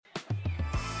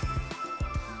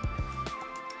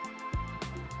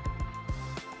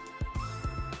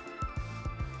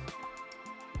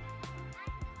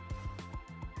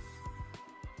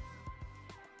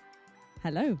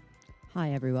Hello.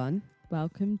 Hi, everyone.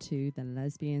 Welcome to the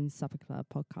Lesbian Supper Club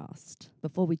podcast.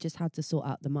 Before we just had to sort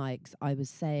out the mics, I was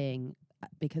saying,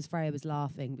 because Freya was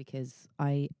laughing because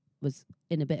I was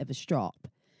in a bit of a strop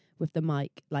with the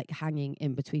mic like hanging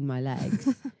in between my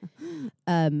legs.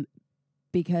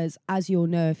 Because as you'll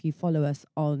know, if you follow us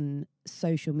on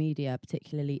social media,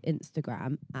 particularly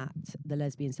Instagram at the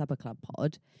Lesbian Supper Club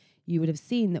pod, you would have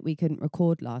seen that we couldn't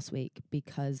record last week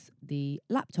because the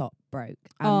laptop broke.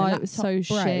 And it was so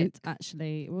shit,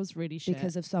 actually. It was really shit.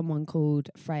 Because of someone called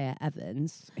Freya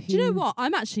Evans. Do you know what?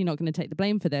 I'm actually not going to take the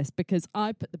blame for this because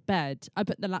I put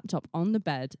the laptop on the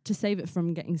bed to save it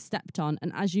from getting stepped on.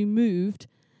 And as you moved,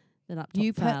 the laptop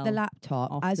You fell put the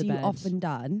laptop, as you bed. often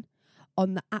done,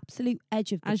 on the absolute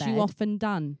edge of the bed. As you often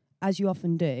done. As you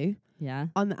often do. Yeah.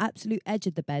 On the absolute edge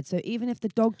of the bed. So even if the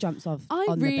dog jumps off I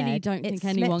on really the bed, don't it think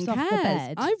slips anyone off the cares.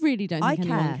 bed. I really don't think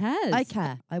anyone cares. I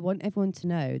care. I want everyone to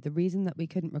know the reason that we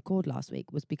couldn't record last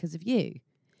week was because of you.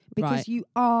 Because Right. you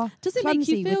are Does it make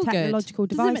clumsy you feel with technological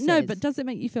good? devices. No, but does it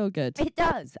make you feel good? It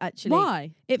does, actually.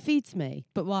 Why? It feeds me.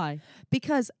 But why?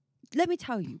 Because let me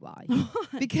tell you why.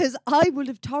 Because I would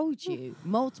have told you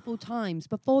multiple times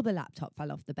before the laptop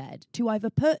fell off the bed to either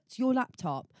put your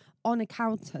laptop on a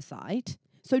counter side,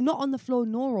 so not on the floor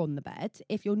nor on the bed,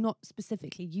 if you're not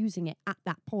specifically using it at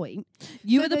that point.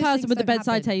 You So were the those person things with the don't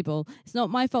bedside happen. table. It's not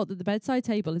my fault that the bedside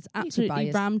table is absolutely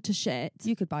us- rammed to shit.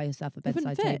 You could buy yourself a It wouldn't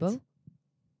bedside fit. table.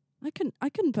 I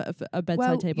couldn't put a bedside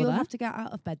Well, table you'll there. have to get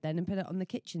out of bed then and put it on the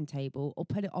kitchen table or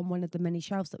put it on one of the many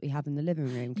shelves that we have in the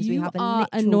living room, because we You have a are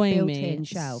literal annoying built-in me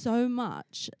shelf. so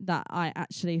much that I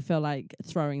actually feel like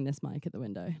throwing this mic at the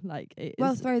window. Like it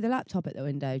Well, is. throw the laptop at the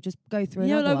window. Just go through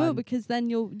Yeah, another well, I will, one. because then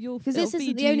you'll Because it'll this isn't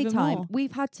feed the you only even time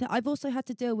more. I've also had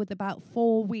to deal with about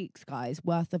 4 weeks, guys,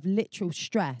 worth of literal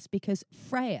stress because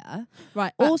Freya,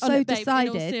 Right. also babe, in all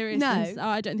decided- seriousness, no.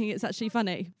 I don't think it's actually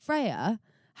funny. Freya,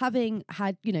 having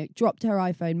had, dropped her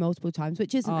iPhone multiple times,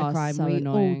 which isn't a crime, so we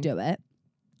annoying. all do it,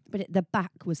 but the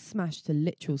back was smashed to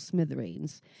literal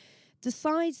smithereens,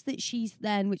 decides that she's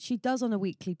then, which she does on a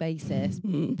weekly basis,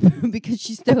 because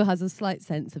she still has a slight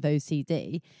sense of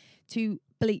OCD, to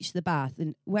bleach the bath.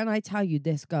 And when I tell you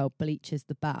this girl bleaches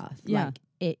the bath, Yeah. like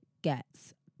it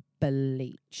gets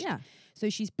bleached. Yeah. So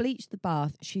she's bleached the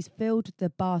bath. She's filled the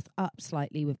bath up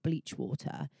slightly with bleach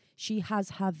water. She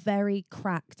has her very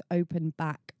cracked open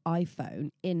back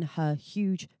iPhone in her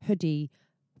huge hoodie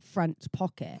front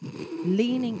pocket,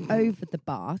 leaning over the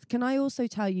bath. Can I also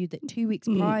tell you that 2 weeks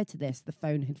prior to this, the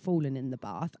phone had fallen in the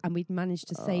bath and we'd managed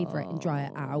to savour it and dry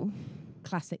it out.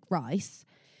 Classic Rice.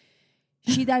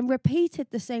 She then repeated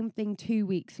the same thing 2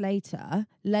 weeks later,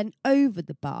 leant over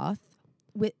the bath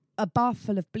with a bath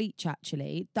full of bleach,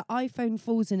 actually. The iPhone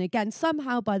falls in again.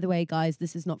 Somehow, by the way, guys,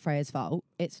 this is not Freya's fault.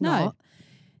 It's No. not.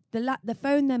 The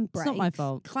phone then breaks. It's not my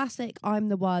fault. Classic, I'm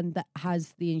the one that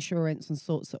has the insurance and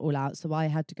sorts it all out, so I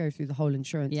had to go through the whole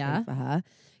insurance Yeah. thing for her.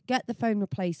 Get the phone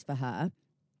replaced for her.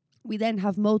 We then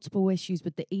have multiple issues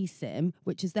with the eSIM,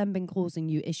 which has then been causing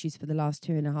you issues for the last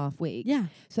 2.5 weeks. Yeah.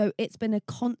 So it's been a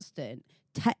constant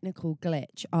technical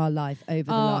glitch, our life over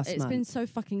the last it's month. been so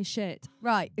fucking shit.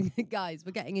 Right, guys,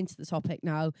 we're getting into the topic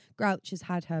now. Grouch has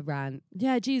had her rant.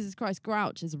 Yeah, Jesus Christ,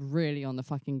 Grouch is really on the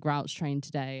fucking Grouch train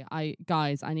today. I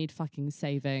need fucking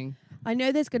saving. I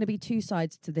know there's going to be two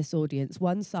sides to this audience.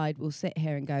 One side will sit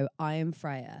here and go, I am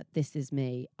Freya, this is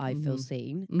me, I feel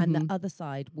seen. And the other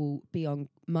side will be on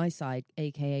my side,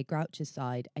 aka Grouch's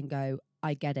side, and go,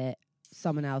 I get it.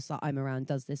 Someone else that I'm around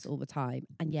does this all the time,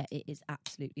 and yet it is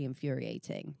absolutely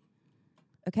infuriating.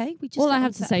 Okay, we just All sit I on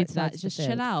have to say separate to that sides is of the just field.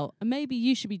 chill out. And maybe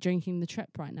you should be drinking the Trip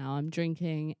right now. I'm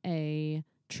drinking a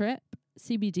Trip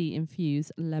CBD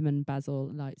infused lemon basil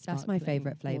light. That's my sparkling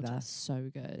favourite flavour. water. So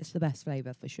good. It's the best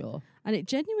flavour for sure. And it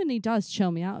genuinely does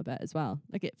chill me out a bit as well.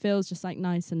 Like it feels just like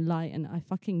nice and light, and I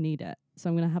fucking need it. So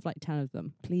I'm going to have like 10 of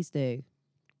them. Please do.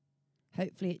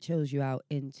 Hopefully it chills you out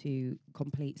into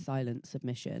complete silent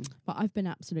submission. But I've been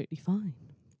absolutely fine.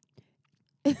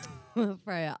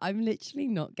 Freya, I'm literally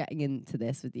not getting into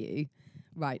this with you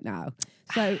right now.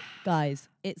 So, guys,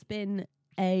 it's been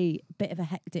a bit of a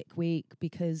hectic week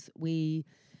because we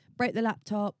broke the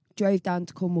laptop, drove down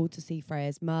to Cornwall to see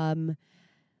Freya's mum.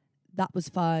 That was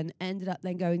fun. Ended up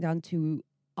then going down to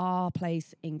our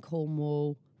place in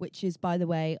Cornwall, which is, by the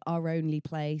way, our only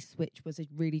place, which was a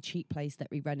really cheap place that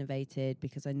we renovated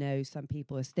because I know some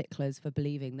people are sticklers for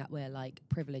believing that we're like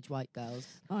privileged white girls.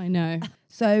 I know.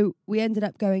 So we ended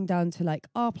up going down to like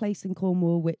our place in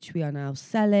Cornwall, which we are now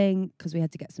selling because we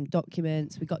had to get some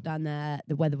documents. We got down there.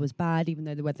 The weather was bad, even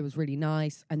though the weather was really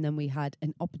nice. And then we had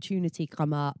an opportunity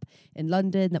come up in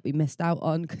London that we missed out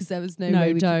on because there was no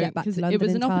way we could get back to London it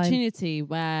was in an time. opportunity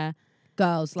where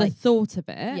girls, the like, thought of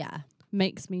it yeah.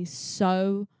 makes me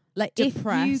so Like,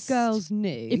 depressed. if you girls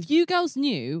knew. If you girls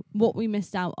knew what we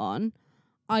missed out on,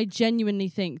 I genuinely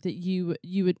think that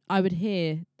I would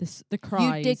hear the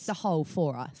cries. You dig the hole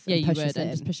for us. Yeah, and you push would, us and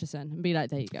in. just push us in and be like,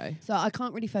 there you go. So I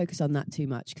can't really focus on that too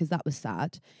much because that was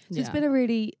sad. So it's Yeah. been a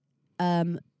really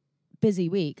busy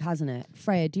week, hasn't it?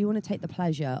 Freya, do you want to take the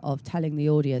pleasure of telling the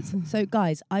audience? So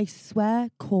guys, I swear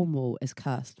Cornwall is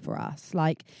cursed for us.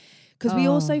 Like, because we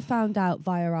also found out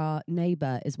via our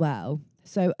neighbour as well.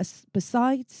 So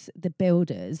besides the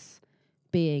builders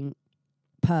being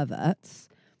perverts,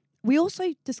 we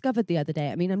also discovered the other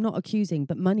day, I mean, I'm not accusing,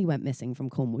 but money went missing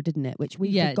from Cornwall, didn't it? Which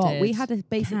we forgot. We had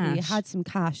had some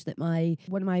cash that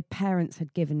one of my parents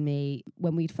had given me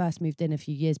when we'd first moved in a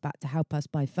few years back to help us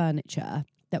buy furniture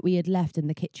that we had left in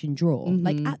the kitchen drawer,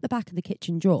 like at the back of the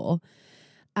kitchen drawer.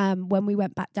 When we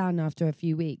went back down after a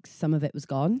few weeks, some of it was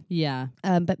gone. Yeah.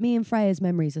 But me and Freya's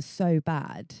memories are so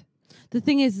bad. The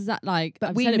thing is that like, But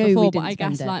I've we said it knew we before, but didn't I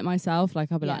spend gaslight myself.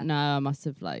 Like, I'll be Yeah. like, no, I must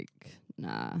have I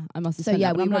must have So, spent yeah,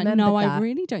 that. But we I'm like, remembered no, I that.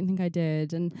 really don't think I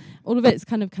did. And all of it's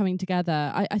kind of coming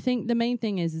together. I think the main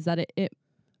thing is that it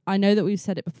I know that we've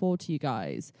said it before to you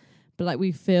guys, but like,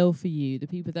 we feel for you, the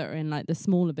people that are in like the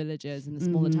smaller villages and the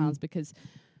smaller towns, because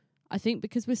I think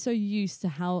because we're so used to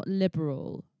how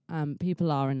liberal people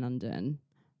are in London,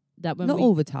 that when Not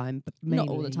all the time, but mainly,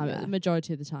 not all the time, but the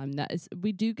majority of the time, that is,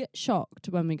 we do get shocked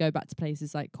when we go back to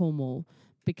places like Cornwall,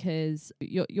 because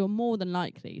you're more than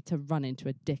likely to run into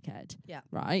a dickhead. Yeah.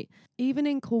 Right? Even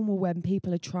in Cornwall, when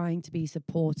people are trying to be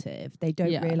supportive, they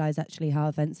don't Yeah. realise actually how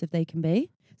offensive they can be.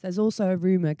 So there's also a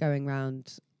rumour going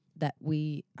around that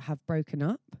we have broken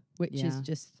up, which is Yeah.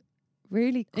 just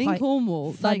really In quite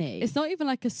Cornwall, funny. like, it's not even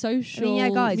like a I social mean, yeah,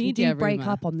 guys, we media do break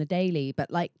rumour. up on the daily,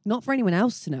 but like not for anyone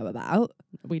else to know about.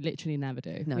 We literally never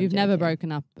do. No, I'm We've never joking.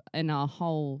 broken up in our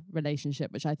whole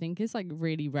relationship, which I think is like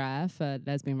really rare for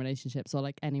lesbian relationships or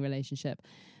like any relationship.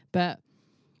 But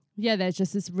yeah, there's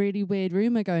just this really weird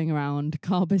rumor going around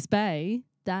Carbis Bay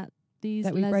that these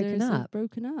That we've broken lesers have up.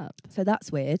 broken up. So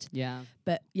that's weird. Yeah.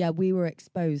 But yeah, we were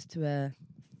exposed to a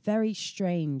very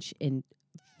strange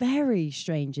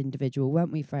individual,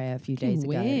 weren't we, Freya, a few days ago?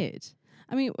 Weird.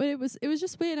 I mean, it was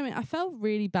just weird. I mean, I felt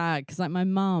really bad because like my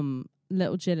mum,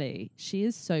 little Jilly, she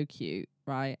is so cute,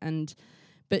 right?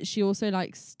 But she also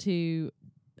likes to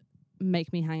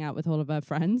make me hang out with all of her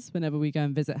friends whenever we go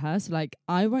and visit her. So like,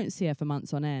 I won't see her for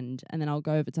months on end, and then I'll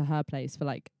go over to her place for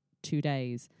like 2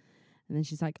 days. And then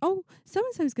she's like, oh,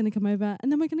 so-and-so's going to come over, and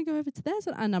then we're going to go over to theirs.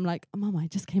 And I'm like, oh, Mum, I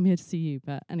just came here to see you.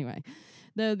 But anyway,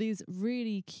 there are these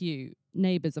really cute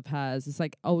neighbours of hers. It's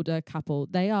like older couple.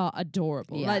 They are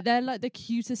adorable. Yeah. Like, they're like the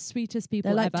cutest, sweetest people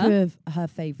They're like ever. two of her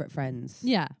favourite friends.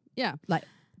 Yeah, yeah.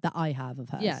 That I have of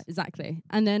hers. Yeah, exactly.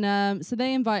 And then, so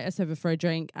they invite us over for a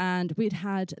drink, and we'd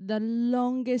had the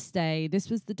longest day. This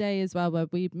was the day as well where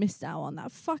we missed out on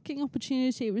that fucking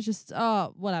opportunity. It was just,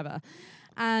 whatever.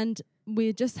 And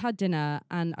we just had dinner,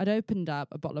 and I'd opened up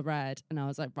a bottle of red, and I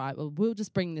was like, right, well, we'll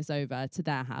just bring this over to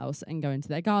their house and go into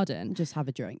their garden. Just have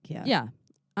a drink, yeah. Yeah.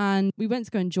 And we went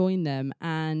to go and join them,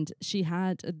 and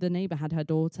the neighbour had her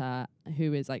daughter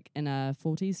who is like in her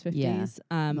 40s, 50s,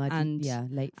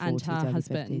 late 40s, and her early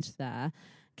husband 50s. there.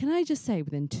 Can I just say,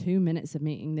 within 2 minutes of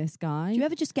meeting this guy, Do you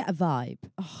ever just get a vibe?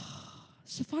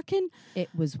 so fucking, It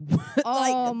was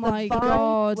oh my the vibe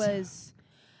God. was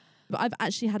but I've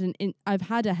actually had I've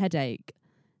had a headache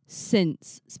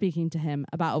since speaking to him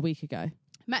about a week ago.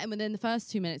 Met him within the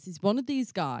first 2 minutes. He's one of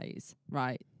these guys,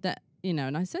 right, that, you know,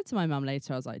 and I said to my mum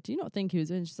later, I was like, do you not think he was?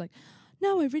 And she's like,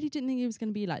 no, I really didn't think he was going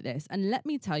to be like this. And let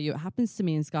me tell you, it happens to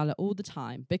me and Scarlett all the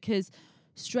time, because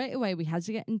straight away we had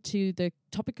to get into the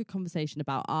topic of conversation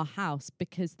about our house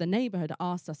because the neighbourhood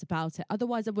asked us about it.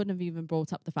 Otherwise, I wouldn't have even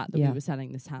brought up the fact that we were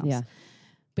selling this house. Yeah.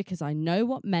 Because I know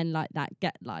what men like that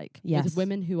get like Yes. with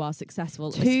women who are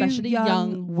successful, Two especially young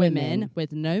young women women.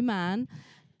 with no man.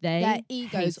 their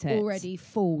egos hate it. already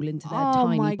fall into their Oh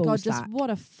tiny my ball God, sack. just what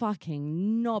a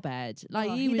fucking knobhead. Like,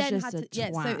 Oh, he was then just had a to,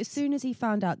 twat. So as soon as he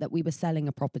found out that we were selling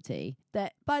a property,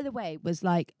 that, by the way, was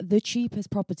like the cheapest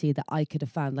property that I could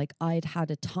have found. Like, I'd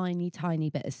had a tiny, tiny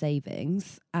bit of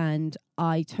savings, and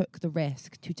I took the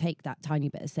risk to take that tiny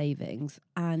bit of savings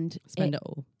and Spend it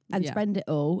all. and Yeah. spend it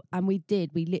all. And we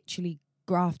did. We literally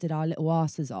grafted our little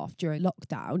asses off during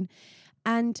lockdown,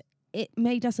 and it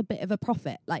made us a bit of a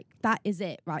profit. Like, that is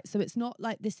it, right? So it's not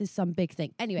like this is some big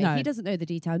thing. Anyway, No. he doesn't know the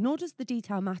detail, nor does the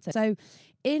detail matter. So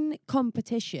in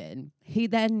competition, he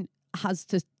then has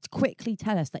to quickly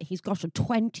tell us that he's got a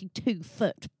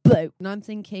 22-foot boat. And I'm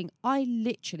thinking, I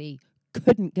literally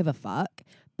couldn't give a fuck,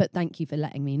 but thank you for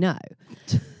letting me know.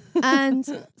 And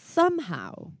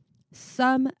somehow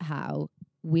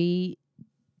we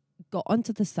got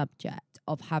onto the subject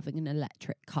of having an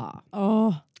electric car.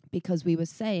 Oh, Because we were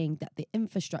saying that the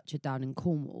infrastructure down in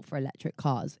Cornwall for electric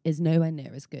cars is nowhere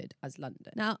near as good as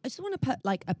London. Now, I just want to put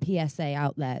like a PSA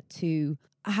out there to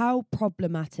how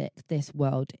problematic this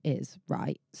world is,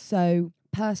 right? So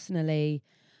personally,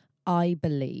 I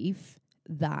believe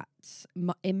that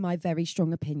in my very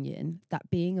strong opinion, that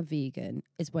being a vegan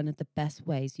is one of the best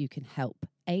ways you can help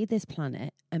A, this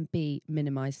planet, and B,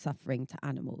 minimize suffering to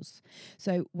animals.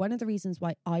 So one of the reasons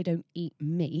why I don't eat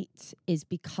meat is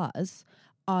because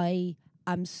I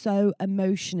am so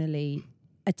emotionally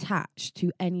attached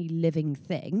to any living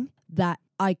thing that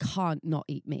I can't not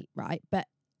eat meat, right? But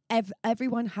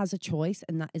everyone has a choice,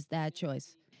 and that is their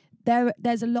choice.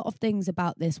 There's a lot of things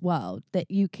about this world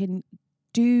that you can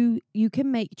do. You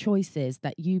can make choices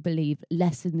that you believe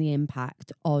lessen the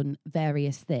impact on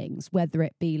various things, whether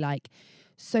it be like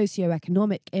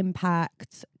socioeconomic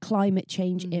impact, climate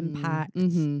change impact,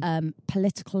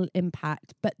 political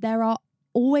impact, but there are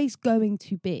always going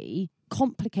to be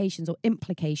complications or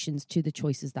implications to the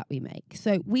choices that we make.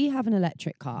 So we have an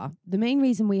electric car. The main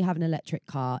reason we have an electric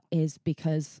car is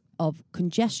because of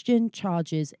congestion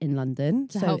charges in London.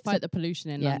 to help fight the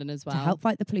pollution in London as well. To help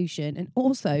fight the pollution, and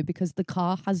also because the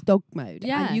car has dog mode.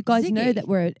 Yeah, and you guys know Ziggy. that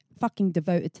we're fucking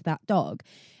devoted to that dog.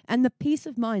 And the peace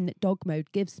of mind that dog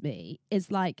mode gives me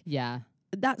is like, Yeah.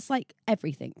 that's like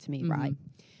everything to me, right?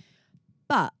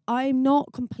 But I'm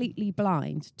not completely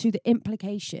blind to the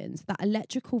implications that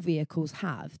electrical vehicles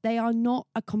have. They are not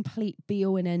a complete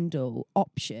be-all and end-all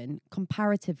option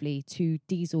comparatively to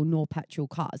diesel nor petrol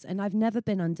cars. And I've never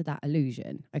been under that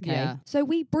illusion, okay? Yeah. So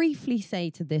we briefly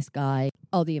say to this guy,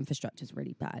 oh, the infrastructure's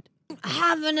really bad.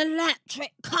 Have an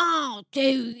electric car, do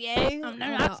you? Oh,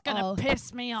 no, that's going to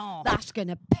piss me off. That's going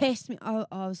to piss me off.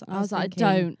 I was like, I thinking,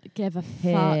 don't give a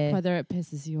fuck whether it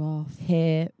pisses you off.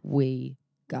 Here we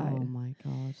go. Oh, my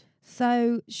God.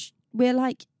 So we're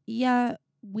like, yeah,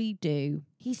 we do.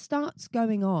 He starts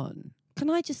going on. Can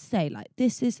I just say, like,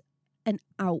 this is an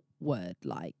outward,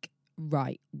 like,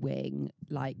 right wing,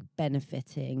 like,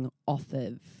 benefiting off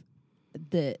of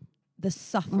the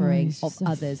suffering he's of just a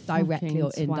others directly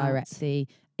or fucking twat.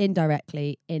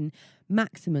 indirectly in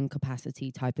maximum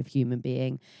capacity type of human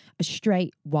being, a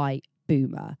straight white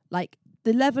boomer. Like,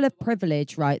 the level of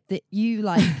privilege, right, that you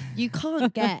like, you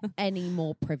can't get any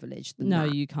more privilege than No,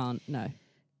 that. you can't. No.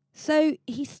 So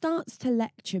he starts to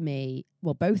lecture me,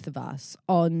 well, both of us,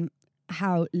 on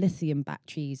how lithium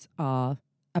batteries are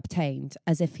obtained,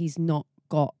 as if he's not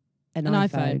got an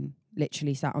iPhone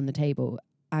literally sat on the table,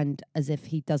 and as if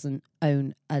he doesn't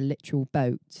own a literal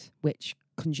boat, which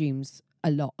consumes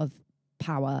a lot of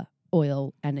power,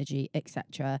 oil, energy,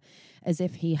 etc., as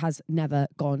if he has never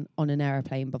gone on an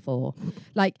aeroplane before.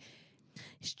 Like,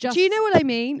 It's just, do you know what I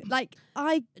mean? Like,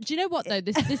 do you know what though?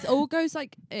 This all goes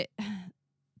like it.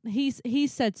 He's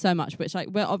said so much, which like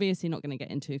we're obviously not going to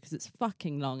get into because it's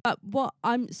fucking long. But what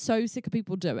I'm so sick of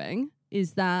people doing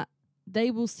is that they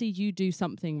will see you do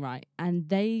something right, and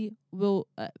they will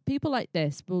people like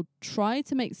this will try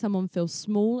to make someone feel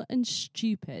small and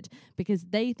stupid because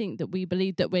they think that we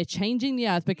believe that we're changing the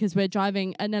earth because we're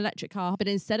driving an electric car. But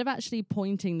instead of actually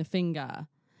pointing the finger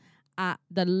at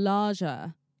the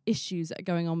larger issues that are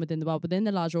going on within the world, within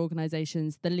the larger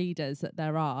organizations, the leaders that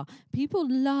there are, people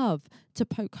love to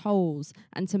poke holes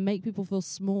and to make people feel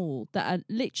small that are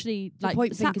literally to like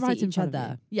point sat fingers right at in each front of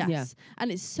other. you. Yes. Yeah.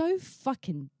 And it's so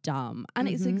fucking dumb and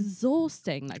it's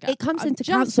exhausting. Like it comes I've into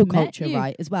just cancel met culture, you.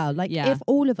 right, as well. Like, Yeah. if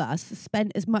all of us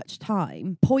spent as much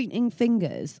time pointing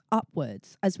fingers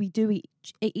upwards as we do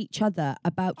each other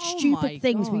about Oh my stupid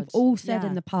things we've God. all said Yeah.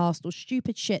 in the past, or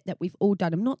stupid shit that we've all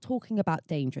done. I'm not talking about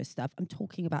dangerous stuff. I'm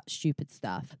talking about stupid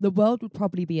stuff. The world would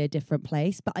probably be a different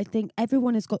place, but I think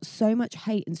everyone has got so much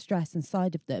hate and stress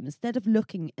inside of them. Instead of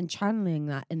looking and channeling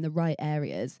that in the right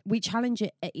areas, we challenge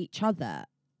it at each other.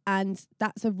 And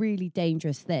that's a really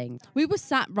dangerous thing. We were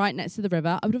sat right next to the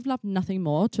river. I would have loved nothing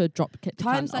more to have dropped the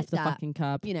Times cunt like off the that, fucking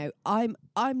curb. You know, I'm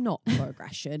not for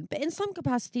aggression, but in some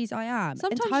capacities I am.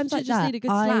 Sometimes in times you like just that, need a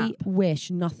good I slap.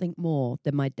 wish nothing more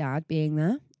than my dad being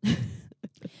there,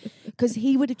 because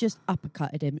he would have just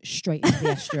uppercutted him straight into the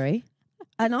estuary,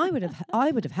 and I would have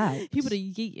helped. He would have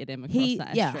yeeted him across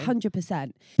that estuary.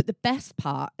 100%. But the best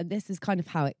part, and this is kind of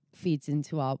how it feeds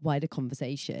into our wider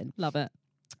conversation, Love it.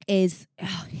 is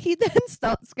he then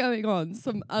starts going on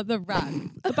some other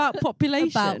rant About population.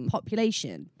 about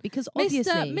population, because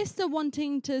obviously Mr.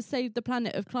 wanting to save the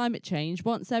planet of climate change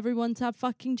wants everyone to have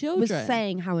fucking children. was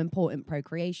saying how important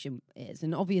procreation is,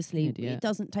 and obviously Idiot. it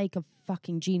doesn't take a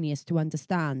fucking genius to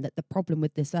understand that the problem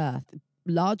with this earth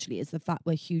largely is the fact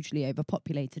we're hugely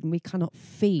overpopulated and we cannot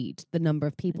feed the number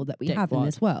of people that we have in Dickwad.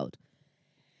 this world.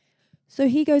 So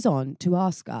he goes on to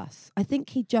ask us, I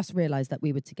think he just realised that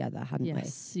we were together, hadn't we?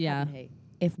 Yes, yeah. Hadn't he?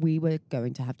 If we were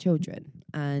going to have children.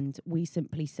 And we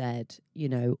simply said, you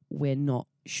know, we're not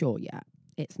sure yet.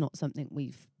 It's not something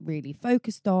we've really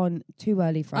focused on. Too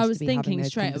early for us I was to be having thinking those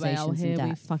straight away, conversations here in we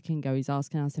depth. fucking go. He's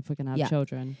asking us if we're going to have Yeah.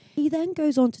 children. He then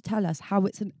goes on to tell us how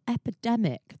it's an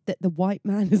epidemic that the white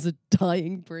man is a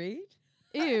dying breed.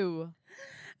 Ew.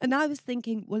 And I was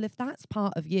thinking, well, if that's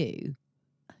part of you,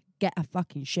 get a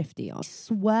fucking shifty on. I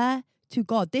swear to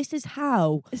God, this is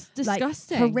how It's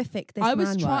disgusting. horrific this I man was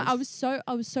was. trying.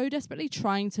 I was so desperately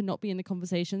trying to not be in the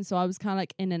conversation. So I was kind of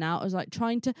like in and out. I was like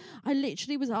trying to. I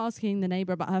literally was asking the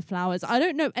neighbor about her flowers. I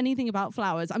don't know anything about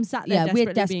flowers. I'm sat there Yeah,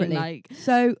 desperately, we're being like,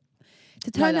 So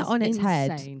to turn it that's on its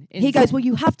head, insane. he goes, well,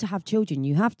 you have to have children.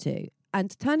 You have to.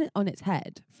 And to turn it on its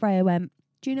head, Freya went,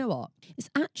 do you know what? It's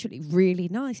actually really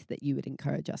nice that you would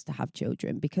encourage us to have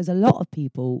children, because a lot of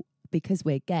people, because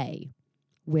we're gay,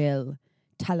 will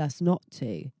tell us not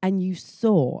to. And you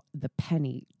saw the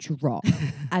penny drop.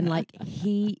 And like,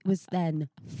 he was then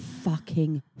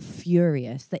fucking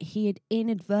furious that he had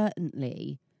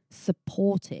inadvertently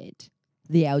supported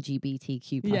the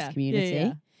LGBTQ plus community.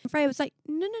 Yeah. And Freya was like,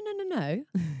 no.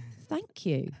 Thank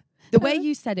you. The way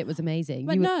you said it was amazing.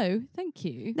 But You were, no, thank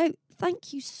you. no,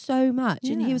 thank you so much.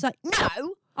 And he Yeah. was like,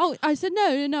 no. Oh, I said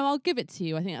no. I'll give it to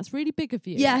you. I think that's really big of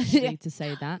you. Yeah. actually, to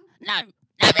say that. No,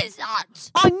 it's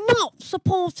not. I'm not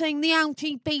supporting the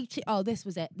LGBT. Oh, this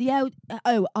was it.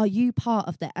 Are you part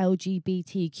of the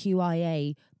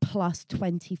LGBTQIA plus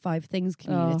 25 things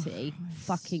community?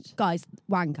 Fucking guys,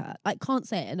 wanker. I can't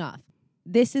say it enough.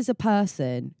 This is a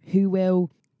person who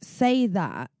will say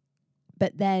that,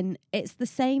 but then it's the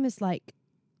same as like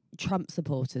Trump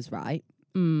supporters, right?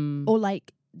 Or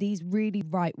like these really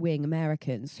right-wing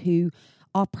Americans who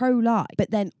are pro-life, but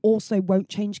then also won't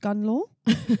change gun law.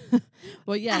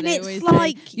 Well, yeah, And they it's always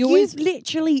like say, you've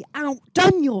literally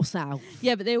outdone yourself.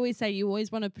 yeah, but they always say you always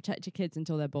want to protect your kids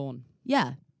until they're born,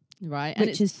 Yeah, right? And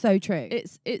which is so true.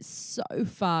 it's so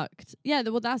fucked. Yeah,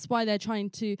 well, that's why they're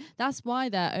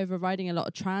overriding a lot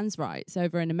of trans rights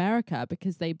over in America,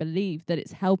 because they believe that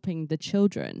it's helping the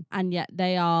children, and yet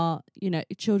they are,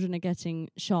 children are getting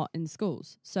shot in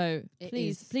schools. So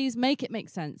please make it make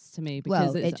sense to me,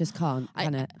 because it just can't,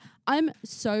 can it? I'm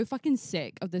so fucking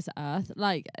sick of this earth.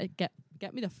 Like,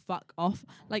 get me the fuck off.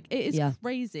 Like, it is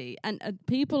crazy. And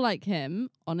people like him,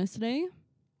 honestly,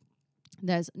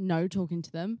 there's no talking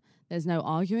to them. There's no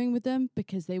arguing with them,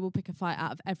 because they will pick a fight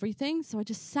out of everything. So I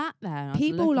just sat there. And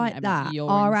People like that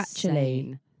are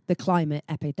actually the climate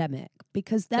epidemic,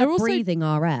 because they're also breathing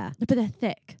our air. but they're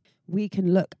thick. We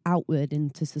can look outward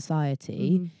into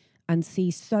society and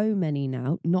see so many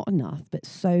now, not enough, but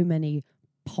so many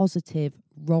positive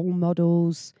role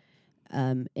models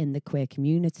in the queer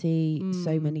community,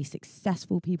 so many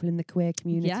successful people in the queer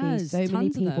community, Yes, so many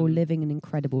tons of people them. living an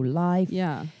incredible life.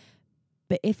 Yeah.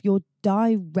 But if your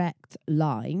direct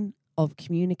line of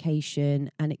communication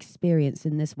and experience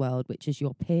in this world, which is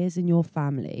your peers and your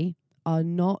family, are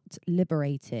not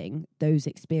liberating those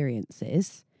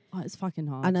experiences Oh, it's fucking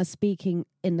hard. and are speaking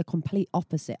in the complete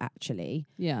opposite, actually,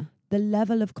 yeah. the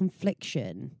level of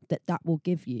confliction that will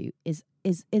give you is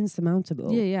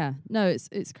insurmountable. Yeah. No,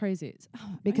 it's crazy.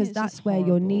 Because it's that's just where your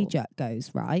horrible. knee jerk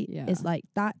goes, right? Yeah. It's like,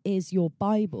 that is your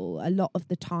Bible a lot of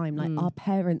the time. Like, our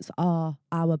parents are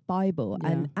our Bible. Yeah.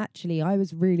 And actually, I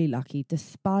was really lucky,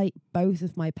 despite both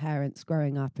of my parents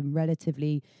growing up in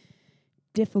relatively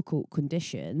difficult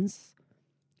conditions,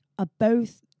 are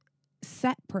both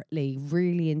separately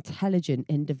really intelligent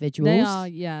individuals. They are,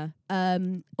 yeah.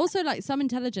 Also, like, some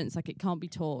intelligence, like, it can't be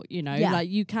taught, Yeah. like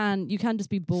you can just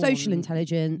be born. Social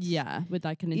intelligence. Yeah, with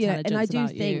like an You know, intelligence. and I do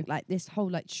about think you. like this whole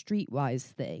like streetwise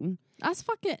thing That's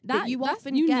fucking that you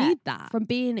often you get need that. from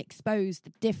being exposed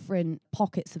to different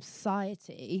pockets of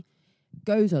society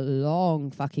goes a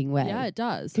long fucking way. Yeah, it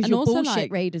does. Because And your also, bullshit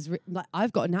like, raiders, like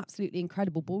I've got an absolutely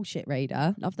incredible bullshit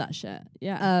raider. love that shit.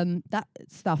 Yeah. That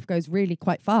stuff goes really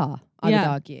quite far, I would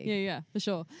argue. Yeah, for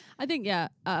sure. I think,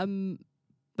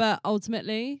 but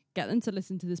ultimately, get them to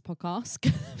listen to this podcast,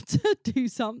 get them to do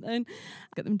something,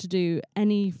 get them to do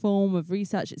any form of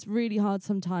research. It's really hard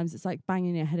sometimes. It's like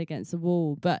banging your head against the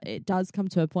wall, but it does come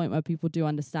to a point where people do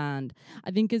understand.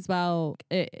 I think as well,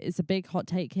 it's a big hot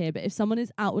take here, but if someone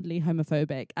is outwardly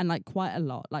homophobic, and like quite a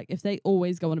lot, like if they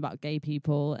always go on about gay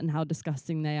people and how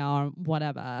disgusting they are,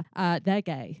 whatever, they're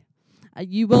gay.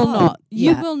 You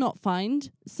will not find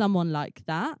someone like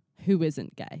that who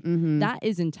isn't gay. Mm-hmm. That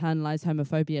is internalized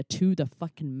homophobia to the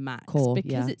fucking max. Core,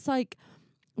 because yeah. it's like,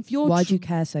 If you're Why do you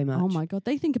care so much? Oh my God,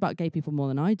 they think about gay people more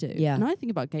than I do. Yeah. And I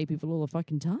think about gay people all the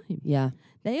fucking time. Yeah.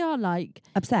 They are like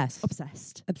Obsessed.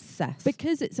 obsessed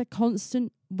because it's a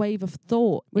constant wave of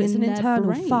thought. Well, it's an their internal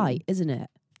brain. fight, isn't it?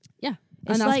 Yeah.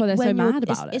 It's And that's why they're so when mad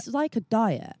about it. It's like a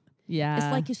diet. Yeah. It's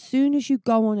like as soon as you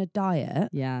go on a diet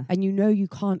yeah. and you know you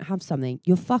can't have something,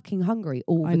 you're fucking hungry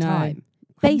all I the know. time.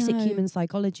 I Basic know. human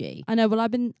psychology. I know. Well,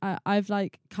 I've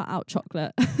like cut out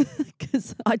chocolate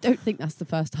because I don't think that's the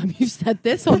first time you've said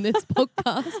this on this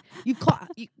podcast. You cut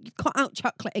out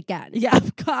chocolate again. yeah,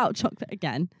 I've cut out chocolate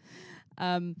again.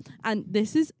 And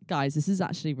this is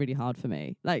actually really hard for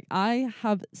me. Like I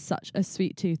have such a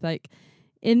sweet tooth. Like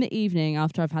in the evening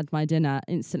after I've had my dinner,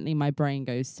 instantly my brain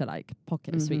goes to like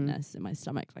pocket of sweetness in my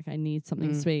stomach. Like I need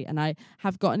something sweet. And I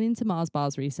have gotten into Mars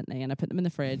bars recently and I put them in the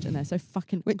fridge and they're so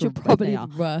fucking Which are good. probably They are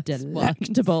worst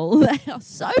delectable. They are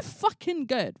so fucking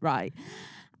good, right?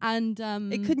 And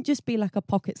It couldn't just be like a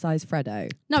pocket-sized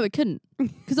Freddo. no, it couldn't.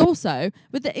 Because also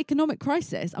with the economic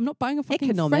crisis, I'm not buying a fucking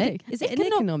Economic? Freddo. Is it an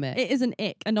economic? It is an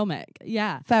economic.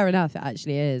 Yeah. Fair enough, it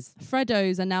actually is.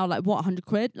 Freddos are now like, what, 100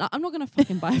 quid? Like, I'm not going to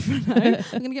fucking buy a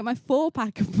Freddo. I'm going to get my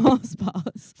 4-pack of Mars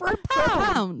bars For a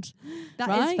 £1. That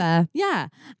is Right? fair. Yeah.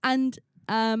 And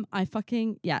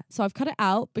so I've cut it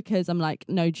out because I'm like,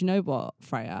 no, do you know what,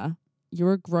 Freya?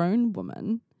 You're a grown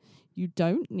woman. You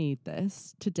don't need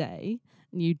this today.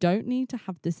 And you don't need to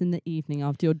have this in the evening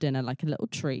after your dinner like a little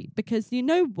treat. Because you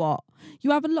know what?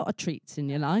 You have a lot of treats in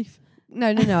your life. No.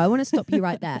 I want to stop you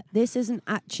right there. This isn't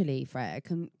actually, Freya.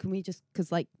 Can we just,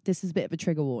 because like this is a bit of a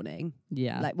trigger warning.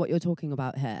 Yeah. Like what you're talking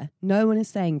about here. No one is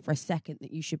saying for a second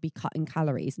that you should be cutting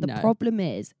calories. The No. problem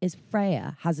is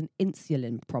Freya has an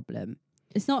insulin problem.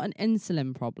 It's not an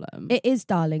insulin problem. It is,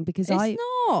 darling, because it's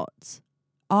not.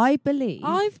 I believe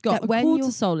I've got that a when you're-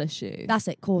 cortisol issue. that's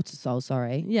it, cortisol,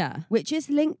 sorry. Yeah. Which is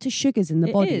linked to sugars in the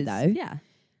It body is, though. Yeah.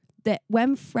 That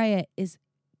when Freya is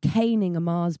caning a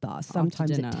Mars bar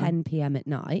sometimes dinner. at 10 p.m. at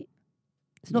night.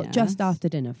 It's not just Yes. after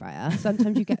dinner, Freya.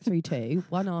 Sometimes you get through two.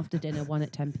 One after dinner, one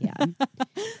at 10 p.m.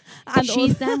 And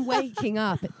She's then waking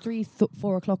up at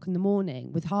 4 o'clock in the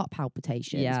morning with heart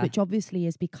palpitations, Yeah. which obviously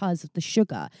is because of the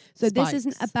sugar. So this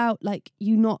isn't Spikes. about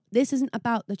this isn't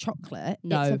about the chocolate.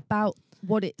 No. It's about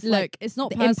what it's Look, like. it's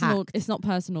not the personal. impact. It's not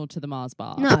personal to the Mars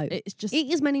bar. No. It's just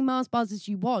Eat as many Mars bars as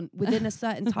you want within a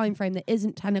certain time frame that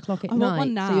isn't 10 o'clock at I night. want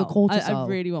one now. So your cortisol I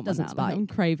really want one doesn't now. spike. Like, I'm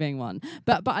craving one.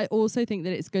 But I also think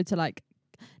that it's good to like,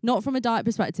 not from a diet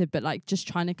perspective, but like just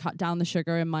trying to cut down the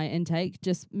sugar in my intake,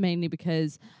 just mainly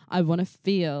because I want to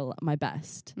feel my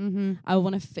best. Mm-hmm. I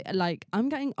want to feel like I'm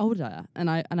getting older and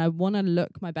I want to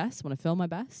look my best, want to feel my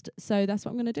best. So that's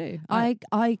what I'm going to do.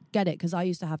 I get it because I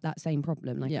used to have that same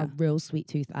problem, like Yeah. a real sweet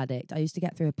tooth addict. I used to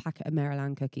get through a packet of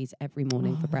Maryland cookies every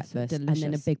morning Oh, for that's breakfast and then a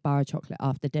delicious. big bar of chocolate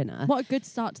after dinner. What a good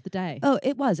start to the day. Oh,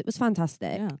 it was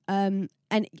fantastic. Yeah.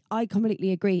 And I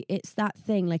completely agree. It's that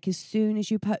thing, like as soon as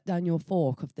you put down your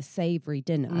fork of the savoury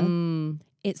dinner,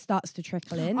 it starts to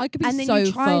trickle in. I could be and then so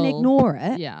you try and full. ignore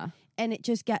it. Yeah. And it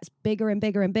just gets bigger and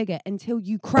bigger and bigger until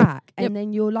you crack, Yep. and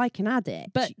then you're like an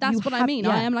addict. But that's what I mean.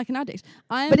 I am like an addict.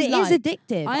 I am But it is like,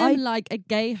 addictive. I am like a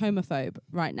gay homophobe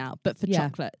right now, but for Yeah.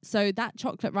 chocolate. So that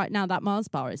chocolate right now, that Mars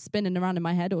bar is spinning around in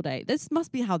my head all day. This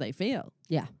must be how they feel.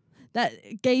 Yeah.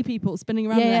 That gay people spinning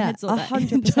around in their Yeah, heads all day,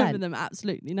 100%. driving them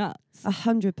absolutely nuts.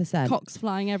 100%. Cocks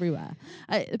flying everywhere.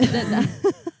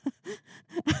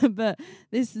 But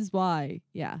this is why,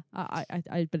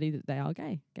 I believe that they are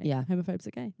gay. Yeah. Homophobes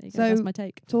are gay. There you go. So- That's my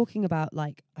take. Talking about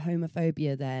like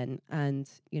homophobia then, and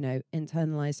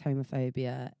internalized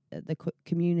homophobia, the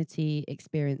community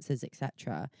experiences,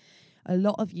 etc. A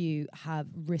lot of you have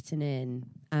written in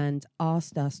and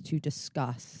asked us to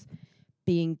discuss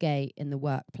being gay in the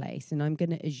workplace, and I'm going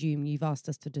to assume you've asked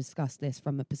us to discuss this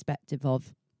from a perspective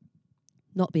of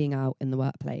not being out in the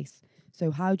workplace.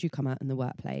 So how do you come out in the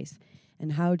workplace,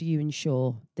 and how do you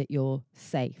ensure that you're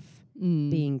safe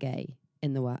being gay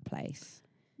in the workplace?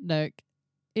 Look,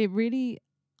 I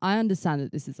understand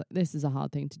that this is a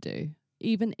hard thing to do.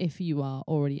 Even if you are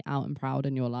already out and proud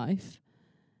in your life,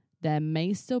 there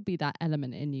may still be that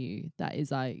element in you that is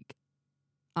like,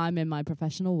 I'm in my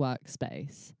professional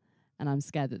workspace and I'm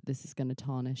scared that this is going to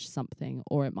tarnish something,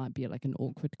 or it might be like an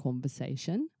awkward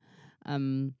conversation.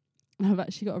 I've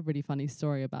actually got a really funny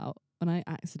story about when I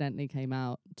accidentally came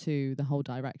out to the whole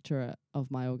directorate of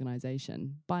my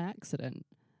organisation by accident,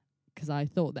 because I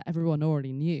thought that everyone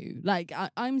already knew. Like,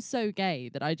 I'm so gay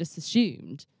that I just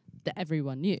assumed that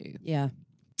everyone knew. Yeah.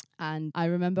 And I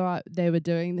remember they were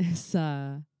doing this,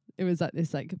 it was like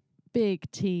this like big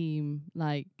team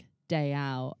like day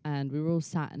out, and we were all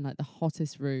sat in like the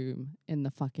hottest room in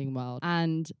the fucking world.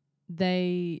 And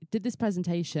they did this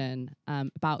presentation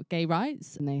about gay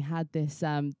rights, and they had this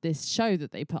this show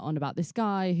that they put on about this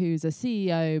guy who's a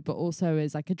CEO but also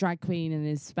is like a drag queen in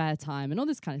his spare time and all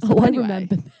this kind of stuff. Oh, Anyway, I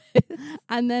remember.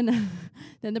 and then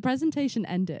then the presentation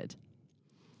ended,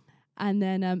 and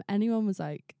then anyone was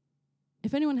like,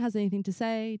 if anyone has anything to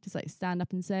say, just like stand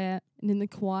up and say it. And in the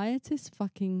quietest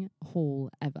fucking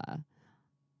hall ever,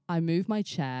 I move my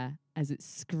chair as it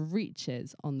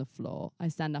screeches on the floor. I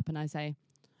stand up and I say,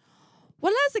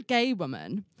 well, as a gay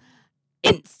woman,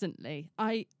 instantly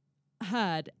I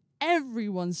heard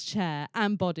everyone's chair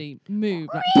and body move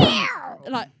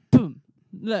like boom,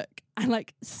 look, and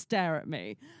like stare at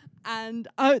me. And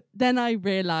then I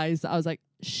realized that I was like,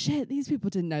 shit, these people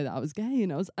didn't know that I was gay.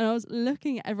 And I was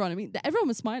looking at everyone. I mean, everyone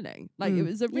was smiling. Like, it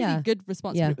was a really good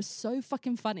response. Yeah. But it was so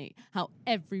fucking funny how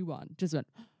everyone just went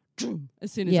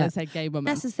as soon as I said gay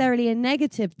woman. Necessarily a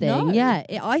negative thing. No. Yeah,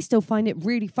 I still find it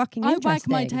really fucking I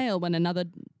interesting. wag my tail when another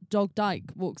dog dyke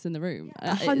walks in the room.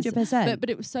 100%. But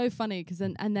it was so funny because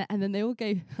then they all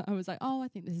gave. I was like, oh, I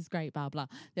think this is great, blah blah.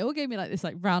 They all gave me like this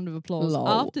like round of applause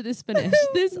after this finished.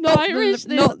 This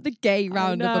not the gay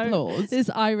round of applause.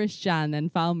 This Irish Jan then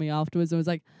found me afterwards and was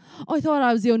like, oh, I thought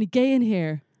I was the only gay in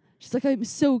here. She's like, I'm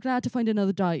so glad to find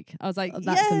another dyke. I was like,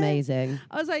 that's amazing.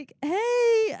 I was like,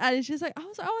 hey, and she's like,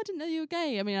 oh, I didn't know you were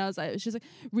gay. I mean, I was like, she's like,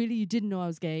 really, you didn't know I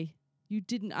was gay? You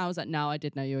didn't? I was like, no, I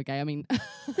did know you were gay. I mean,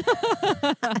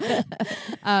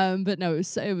 but no,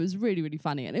 it was really, really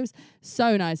funny. And it was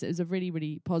so nice. It was a really,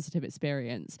 really positive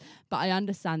experience. But I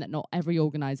understand that not every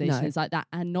organisation is like that.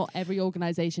 And not every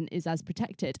organisation is as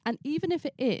protected. And even if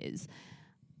it is,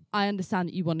 I understand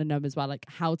that you want to know as well, like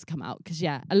how to come out. Because,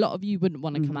 yeah, a lot of you wouldn't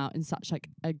want to come out in such like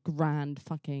a grand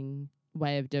fucking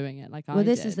way of doing it. Like, well,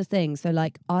 this is the thing. So,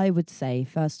 like, I would say,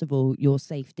 first of all, your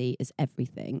safety is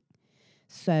everything.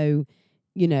 So,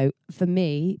 you know, for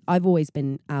me, I've always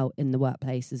been out in the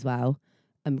workplace as well,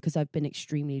 because I've been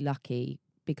extremely lucky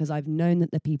because I've known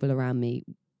that the people around me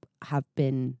have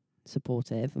been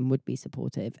supportive and would be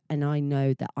supportive, and I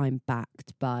know that I'm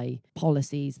backed by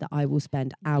policies that I will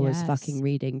spend hours fucking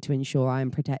reading to ensure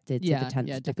I'm protected to the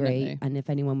 10th degree. Definitely. And if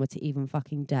anyone were to even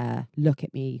fucking dare look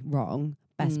at me wrong,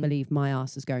 best believe my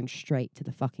ass is going straight to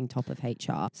the fucking top of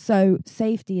HR. So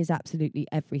safety is absolutely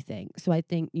everything. So I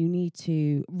think you need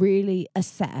to really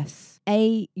assess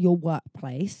your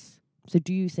workplace. So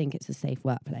do you think it's a safe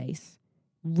workplace?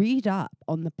 Read up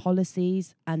on the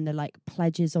policies and the like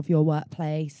pledges of your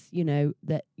workplace, you know,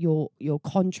 that your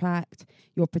contract,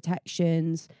 your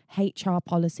protections, HR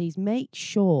policies. Make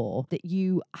sure that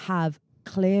you have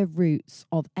clear routes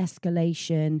of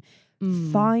escalation.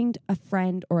 Find a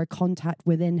friend or a contact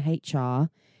within HR.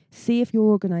 See if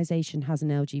your organization has an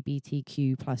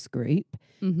LGBTQ plus group.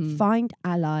 Find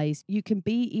allies. You can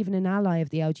be even an ally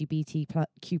of the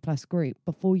LGBTQ plus group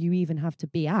before you even have to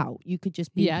be out. You could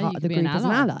just be part of the group as an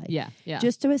ally. Yeah.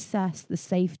 Just to assess the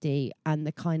safety and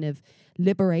the kind of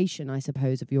liberation, I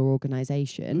suppose, of your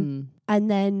organization.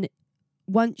 And then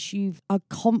once you are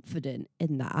confident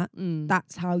in that,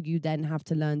 that's how you then have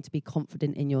to learn to be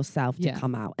confident in yourself to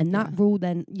come out. And that rule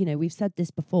then, you know, we've said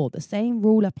this before, the same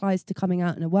rule applies to coming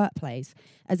out in a workplace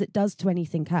as it does to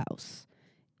anything else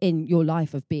in your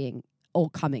life of being or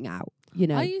coming out, you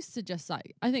know. I used to just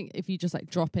like, I think if you just like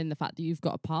drop in the fact that you've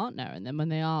got a partner and then when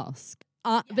they ask,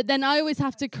 but then I always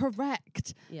have to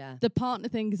correct the partner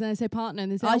thing because then I say partner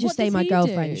and they say, I just say my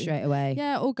girlfriend straight away.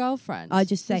 Yeah, or girlfriend. I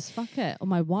just say, fuck it. Or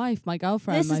my wife, my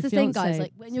girlfriend, this my is the fiancé. thing, guys.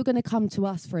 Like when you're going to come to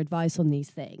us for advice on these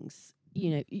things,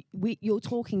 you know, you're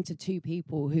talking to two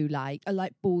people who are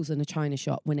like balls in a china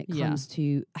shop when it comes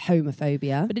to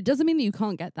homophobia. But it doesn't mean that you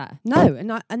can't get there. No,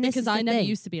 and this because is I the never thing.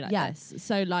 used to be like this.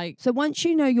 So like, so once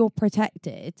you know you're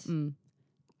protected.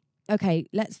 Okay,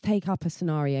 let's take up a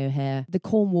scenario here. The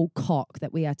Cornwall cock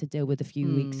that we had to deal with a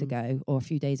few weeks ago, or a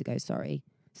few days ago, sorry,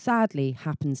 sadly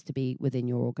happens to be within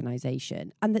your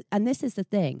organisation. And this is the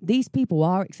thing. These people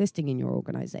are existing in your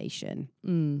organisation.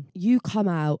 You come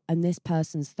out and this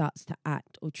person starts to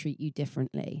act or treat you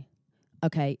differently.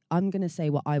 Okay, I'm going to say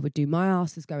what I would do. My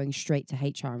ass is going straight to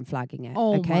HR and flagging it.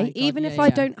 Oh okay, my God, even if I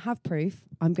don't have proof,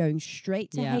 I'm going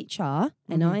straight to HR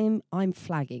and I'm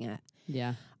flagging it.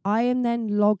 Yeah. I am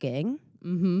then logging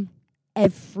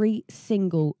every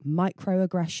single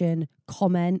microaggression,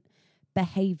 comment,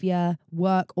 behavior,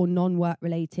 work or non-work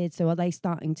related. So are they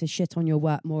starting to shit on your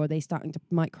work more? Are they starting to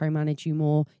micromanage you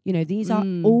more? You know, these are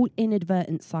all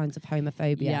inadvertent signs of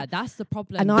homophobia. Yeah, that's the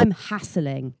problem. And I'm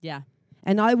hassling. Yeah.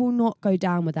 And I will not go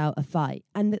down without a fight.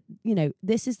 And,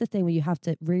 this is the thing where you have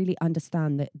to really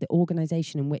understand that the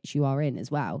organisation in which you are in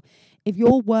as well. If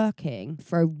you're working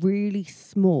for a really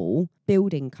small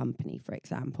building company, for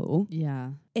example,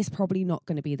 Yeah. it's probably not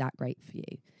going to be that great for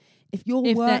you. If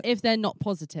If they're not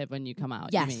positive when you come out,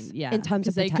 yes, you mean? Yeah. in terms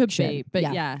of 'Cause they could protection. be, but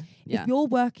Yeah. yeah. If you're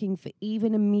working for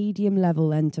even a medium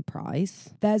level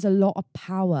enterprise, there's a lot of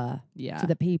power Yeah. to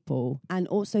the people. And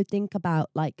also think about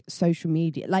like social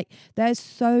media. Like there's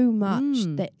so much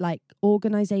that like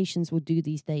organizations will do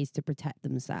these days to protect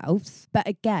themselves. But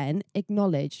again,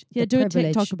 acknowledge Yeah, the do a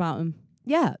privilege. TikTok about them.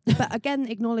 Yeah, but again,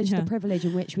 acknowledge Yeah. the privilege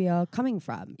in which we are coming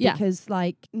from. Yeah. Because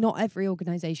like not every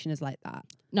organization is like that.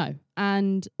 No.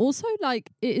 And also,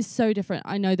 like, it is so different.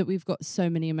 I know that we've got so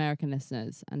many American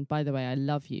listeners. And by the way, I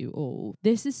love you all.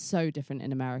 This is so different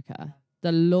in America.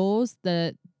 The laws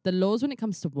when it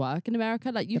comes to work in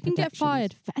America, like you The can get protections.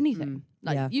 fired for anything.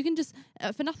 Like yeah. you can just,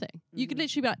 for nothing. You could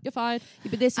literally be like, you're fired.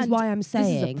 But this is And why I'm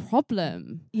saying, This is a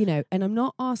problem. and I'm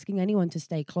not asking anyone to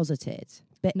stay closeted,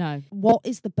 but No. what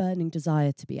is the burning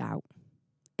desire to be out?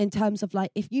 In terms of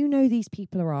like, if you know these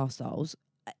people are arseholes,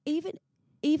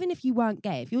 even if you weren't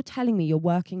gay, if you're telling me you're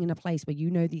working in a place where you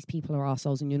know these people are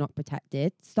arseholes and you're not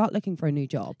protected, start looking for a new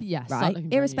job. Yes. Right?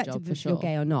 Irrespective if you're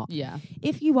gay or not. Yeah.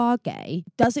 If you are gay,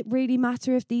 does it really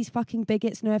matter if these fucking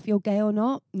bigots know if you're gay or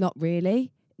not? Not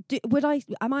really.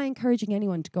 Am I encouraging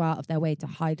anyone to go out of their way to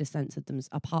hide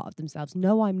a part of themselves?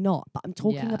 No, I'm not. But I'm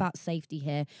talking Yeah. about safety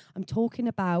here. I'm talking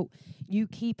about you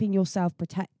keeping yourself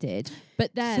protected.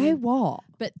 But then. So what?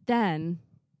 But then,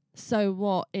 so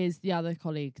what is the other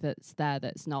colleague that's there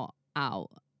that's not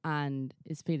out and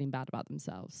is feeling bad about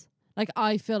themselves? Like,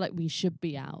 I feel like we should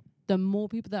be out. The more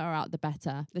people that are out, the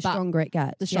better. The But stronger it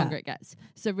gets. the stronger it gets.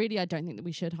 So really, I don't think that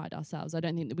we should hide ourselves. I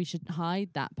don't think that we should hide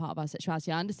that part of our sexuality.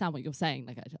 I understand what you're saying.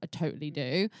 Like, I totally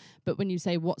do. But when you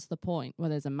say, what's the point? Well,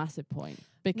 there's a massive point.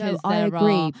 Because I there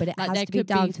agree, are, but it like, has there to be could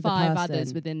down be to the 5 person.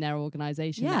 others within their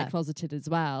organisation that Yeah. are closeted as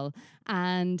well.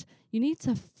 And you need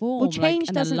to form change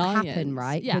an doesn't alliance. happen,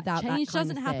 right, Yeah, without that change kind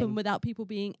doesn't of happen thing. without people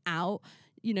being out.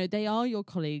 They are your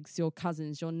colleagues, your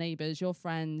cousins, your neighbours, your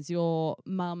friends, your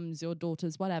mums, your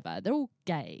daughters, whatever. They're all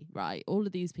gay, right? All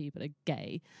of these people are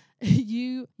gay.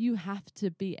 You have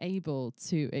to be able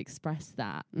to express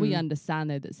that. We understand,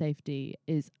 though, that safety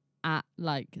is at,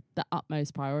 like, the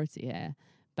utmost priority here.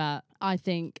 But I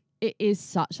think it is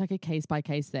such like a case by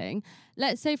case thing.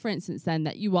 Let's say, for instance, then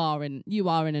that you are in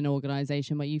an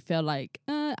organisation where you feel like,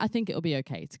 I think it'll be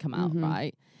okay to come out,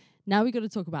 right? Now we got to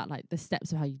talk about like the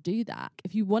steps of how you do that.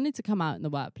 If you wanted to come out in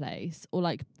the workplace or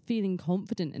like feeling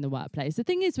confident in the workplace, the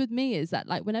thing is with me is that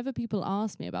like whenever people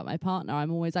ask me about my partner,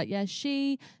 I'm always like, yeah,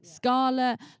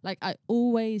 Scarlett. Like I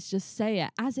always just say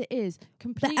it as it is, The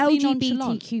completely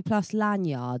nonchalant. LGBTQ plus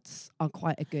lanyards are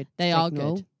quite a good They signal. are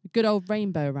good. Good old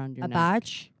rainbow around your A neck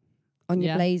badge on your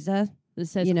Yeah. blazer. that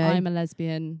says you know, I'm a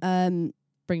lesbian.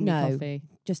 Bring me no. coffee.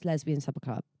 Just lesbian supper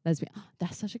club. Lesbian.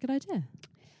 That's such a good idea.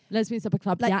 Lesbian supper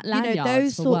club. Like, Lanyards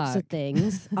those for sorts work. of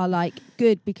things are like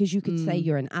good because you could say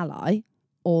you're an ally.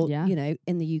 Or, Yeah.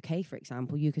 in the UK, for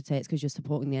example, you could say it's because you're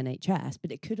supporting the NHS,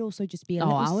 but it could also just be a Oh,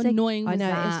 little how sig- annoying I was know,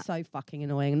 that? it's so fucking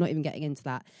annoying. I'm not even getting into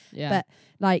that. Yeah. But,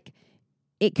 like,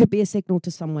 it could be a signal to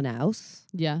someone else.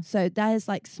 Yeah. So there's,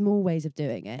 like, small ways of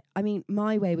doing it. I mean,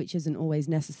 my way, which isn't always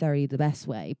necessarily the best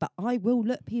way, but I will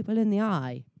look people in the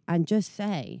eye and just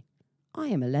say, I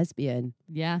am a lesbian.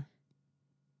 Yeah.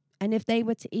 And if they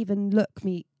were to even look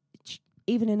me,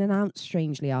 even an ounce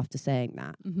strangely after saying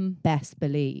that, best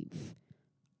believe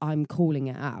I'm calling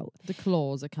it out. The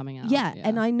claws are coming out. Yeah,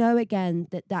 and I know again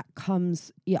that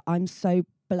comes, I'm so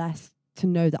blessed to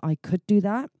know that I could do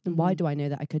that. And why do I know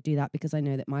that I could do that? Because I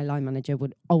know that my line manager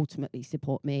would ultimately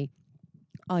support me.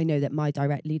 I know that my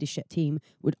direct leadership team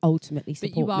would ultimately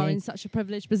support me. But you are in such a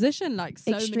privileged position, like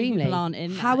so Extremely. many people aren't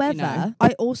in that, However,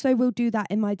 I also will do that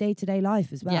in my day-to-day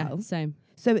life as well. Yeah, same.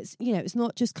 So it's, it's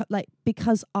not just like,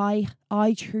 because I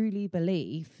truly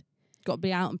believe. Got to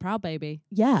be out and proud, baby.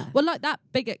 Yeah. Well, like that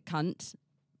bigot cunt,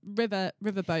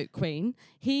 Riverboat Queen,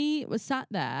 he was sat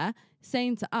there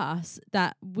saying to us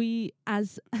that we,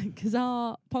 because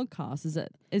our podcast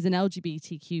is an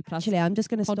LGBTQ plus. Actually, I'm just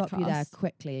going to stop you there podcast.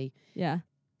 quickly. Yeah.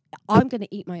 I'm going to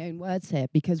eat my own words here,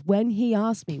 because when he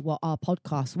asked me what our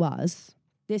podcast was,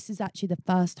 this is actually the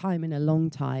first time in a long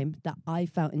time that I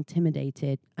felt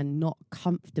intimidated and not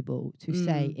comfortable to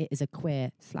say it is a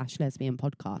queer/lesbian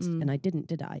podcast. And I didn't,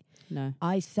 did I? No.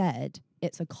 I said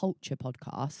it's a culture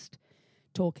podcast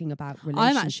talking about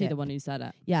relationship. I'm actually the one who said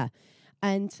it. Yeah.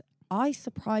 And I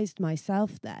surprised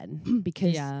myself then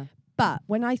because, Yeah. but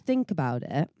when I think about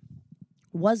it,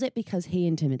 Was it because he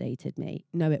intimidated me?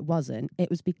 No, it wasn't. It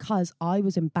was because I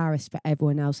was embarrassed for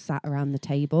everyone else sat around the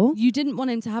table. You didn't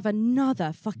want him to have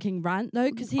another fucking rant though,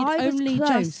 because he'd only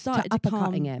just started to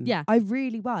uppercutting him. Yeah, I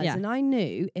really was. Yeah. And I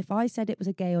knew if I said it was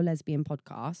a gay or lesbian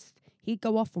podcast, he'd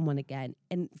go off on one again.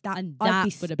 And I'd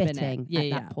be would have been it. spitting Yeah, at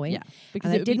yeah, that point. Yeah.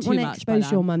 Because And it I would be didn't too want to much by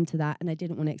expose your then. mum to that, and I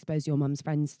didn't want to expose your mum's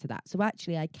friends to that. So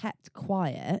actually I kept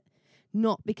quiet,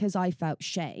 not because I felt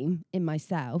shame in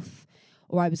myself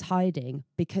or I was hiding,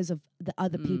 because of the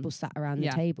other people sat around the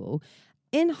table.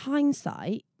 In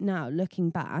hindsight, now looking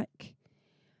back,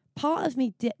 part of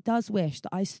me does wish that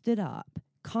I stood up,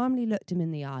 calmly looked him in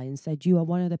the eye and said, "You are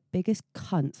one of the biggest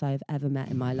cunts I have ever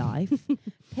met in my life,"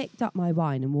 picked up my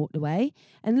wine and walked away.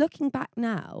 And looking back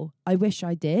now, I wish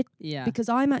I did, Yeah. because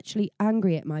I'm actually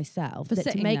angry at myself For that to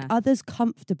sitting make there. others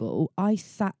comfortable, I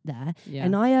sat there Yeah.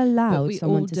 and I But allowed we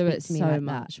someone all to do speak it to me so like that.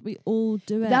 much. We all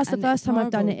do it. That's the and first it's time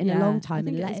I've done it in horrible. a long Yeah, time, I and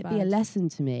think let is it be a bad. lesson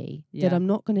to me that Yeah. I'm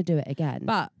not going to do it again.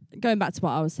 But going back to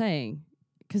what I was saying,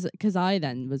 because I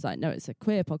then was like, no, it's a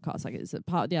queer podcast. Like, it's a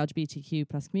part of the LGBTQ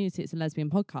plus community. It's a lesbian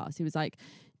podcast. He was like,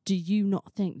 do you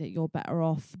not think that you're better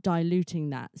off diluting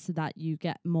that so that you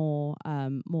get more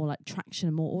like traction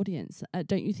and more audience?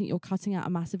 Don't you think you're cutting out a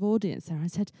massive audience there? I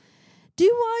said, do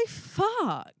I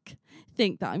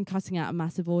think that I'm cutting out a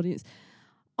massive audience?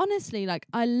 Honestly, like,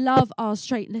 I love our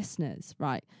straight listeners,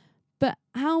 right? But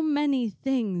how many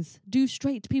things do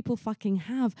straight people fucking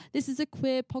have? This is a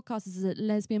queer podcast. This is a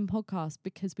lesbian podcast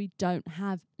because we don't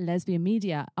have lesbian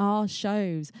media. Our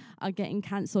shows are getting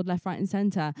cancelled left, right and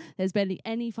centre. There's barely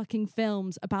any fucking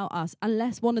films about us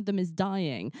unless one of them is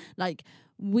dying. Like,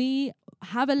 we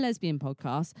have a lesbian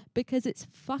podcast because it's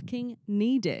fucking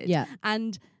needed. Yeah.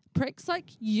 And pricks like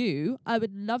you, I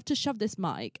would love to shove this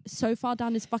mic so far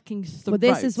down his fucking throat. Well,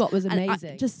 this is what was And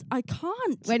amazing. I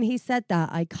can't. When he said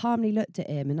that, I calmly looked at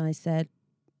him and I said,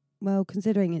 well,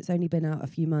 considering it's only been out a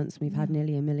few months, we've had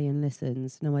nearly 1 million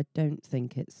listens. No, I don't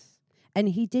think it's... And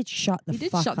he did shut the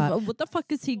fuck up. What the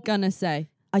fuck is he gonna say?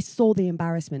 I saw the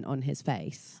embarrassment on his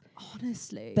face.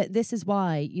 Honestly. But this is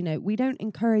why, you know, we don't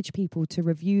encourage people to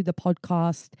review the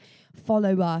podcast,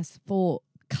 follow us for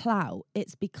clout.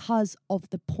 It's because of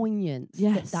the poignance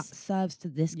that serves to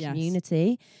this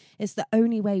community. It's the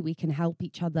only way we can help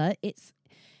each other.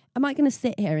 Am I going to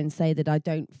sit here and say that I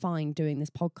don't find doing this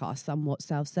podcast somewhat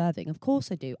self-serving? Of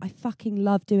course I do. I fucking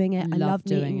love doing it. I love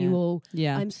meeting you all.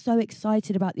 Yeah. I'm so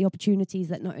excited about the opportunities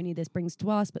that not only this brings to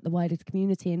us, but the wider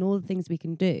community and all the things we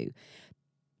can do.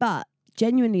 But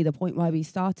genuinely, the point why we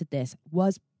started this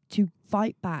was to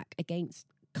fight back against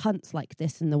cunts like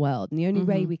this in the world, and the only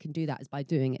way we can do that is by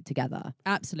doing it together.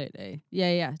 Absolutely.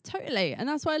 Yeah, totally. And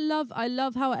that's why I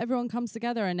love how everyone comes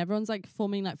together and everyone's like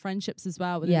forming like friendships as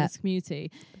well within this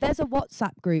community. There's a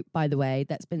WhatsApp group, by the way,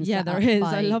 that's been set there up is.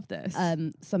 by, I love this.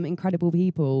 Some incredible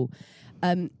people.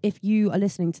 If you are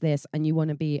listening to this and you want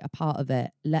to be a part of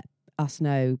it, let us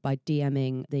know by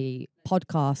DMing the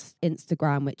podcast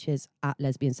Instagram, which is at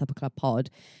Lesbian Supper Club Pod,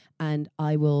 and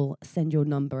I will send your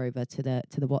number over to the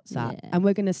WhatsApp. Yeah. And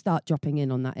we're going to start dropping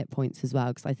in on that at points as well,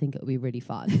 because I think it'll be really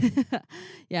fun.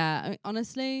 Yeah, I mean,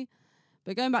 honestly,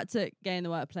 but going back to gay in the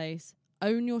workplace,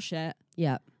 own your shit.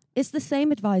 Yeah. It's the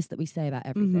same advice that we say about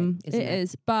everything, isn't it? It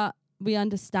is, but we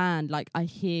understand, like, I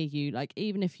hear you, like,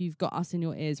 even if you've got us in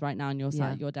your ears right now and you're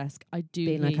sat at your desk, I do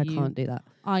Being hear like, I you. can't do that.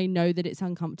 I know that it's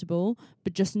uncomfortable,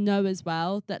 but just know as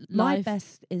well that My life...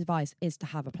 best advice is to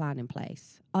have a plan in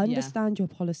place. Understand your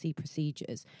policy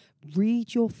procedures.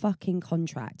 Read your fucking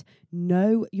contract.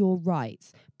 Know your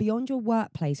rights. Beyond your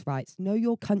workplace rights, know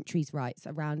your country's rights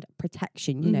around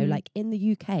protection. You know, like in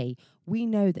the UK, we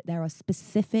know that there are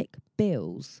specific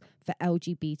bills for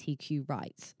LGBTQ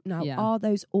rights. Now, are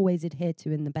those always adhered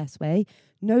to in the best way?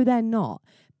 No, they're not.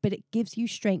 But it gives you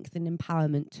strength and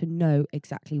empowerment to know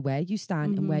exactly where you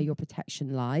stand and where your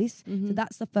protection lies. So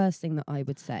that's the first thing that I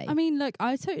would say. I mean, look,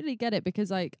 I totally get it,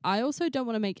 because like I also don't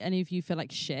want to make any of you feel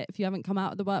like shit if you haven't come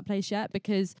out of the workplace yet,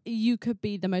 because you could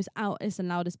be the most outest and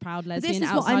loudest proud lesbian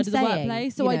outside of the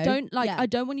workplace. So I don't I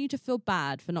don't want you to feel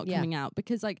bad for not coming out,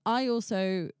 because like I used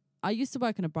to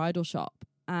work in a bridal shop,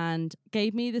 and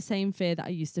gave me the same fear that I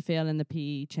used to feel in the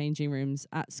PE changing rooms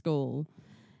at school,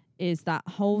 is that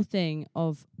whole thing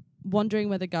of wondering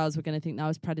whether girls were going to think that I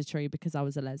was predatory because I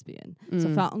was a lesbian.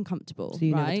 So I felt uncomfortable. So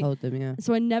you right? never told them, yeah.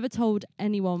 So I never told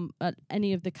anyone,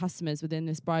 any of the customers within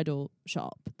this bridal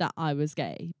shop, that I was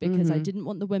gay, because I didn't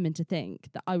want the women to think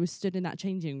that I was stood in that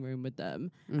changing room with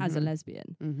them as a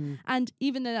lesbian. And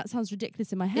even though that sounds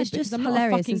ridiculous in my head, it's just I'm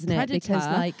hilarious, not a fucking isn't it? predator, Because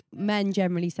like men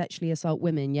generally sexually assault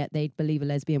women, yet they'd believe a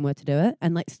lesbian were to do it,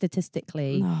 and like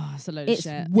statistically, it's a load it's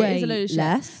of shit. way It is a load of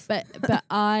less. But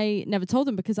I never told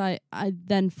them, because I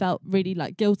then felt felt really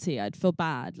like guilty. I'd feel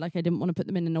bad. Like I didn't want to put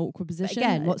them in an awkward But position.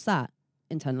 again, what's that?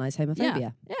 Internalized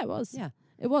homophobia. Yeah, it was. Yeah.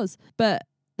 It was. But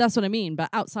that's what I mean. But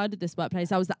outside of this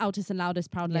workplace, I was the outest and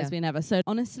loudest proud Yeah. lesbian ever. So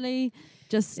honestly,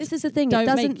 just This is the thing. don't It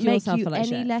doesn't make make yourself you feel like any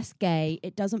shit. less gay.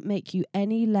 It doesn't make you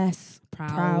any less proud.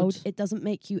 proud. It doesn't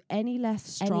make you any less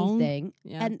Strong. anything.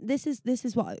 Yeah. And this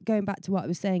is what, going back to what I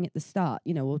was saying at the start,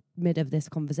 or mid of this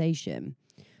conversation.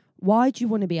 Why do you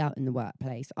want to be out in the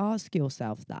workplace? Ask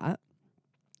yourself that.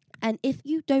 And if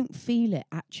you don't feel it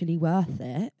actually worth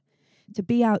it to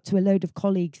be out to a load of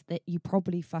colleagues that you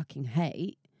probably fucking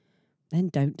hate, then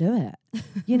don't do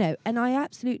it. And I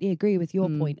absolutely agree with your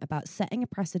point about setting a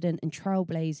precedent and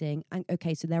trailblazing. And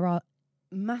okay, so there are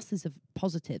masses of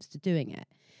positives to doing it.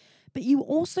 But you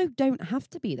also don't have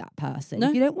to be that person. No.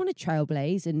 If you don't want to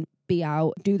trailblaze and be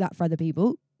out, do that for other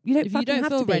people, you don't If you fucking don't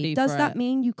have feel to be. ready Does for that it.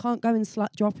 mean you can't go and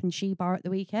slut drop and she bar at the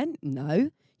weekend?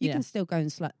 No. You Yeah. can still go and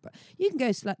slut. You can go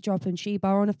slut drop and she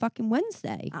bar on a fucking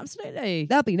Wednesday. Absolutely.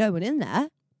 There'll be no one in there,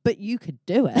 but you could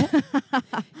do it.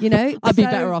 I'd be So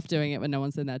better off doing it when no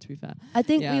one's in there, to be fair. I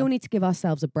think Yeah. we all need to give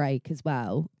ourselves a break as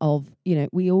well.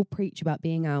 We all preach about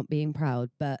being out, being proud,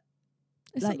 but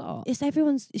It's like, a lot.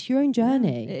 it's your own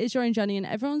journey. Yeah, it is your own journey, and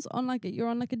everyone's you're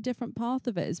on like a different path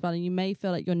of it as well. And you may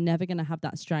feel like you're never going to have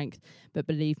that strength, but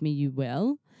believe me, you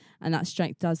will. And that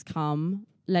strength does come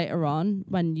later on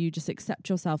when you just accept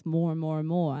yourself more and more and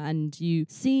more, and you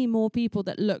see more people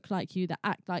that look like you, that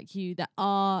act like you, that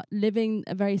are living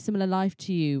a very similar life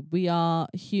to you. We are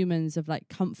humans of like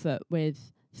comfort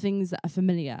with things that are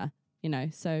familiar,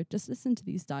 so just listen to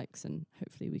these dykes and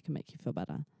hopefully we can make you feel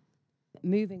better.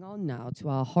 Moving on now to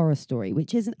our horror story,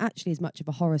 which isn't actually as much of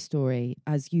a horror story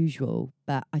as usual,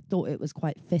 but I thought it was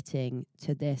quite fitting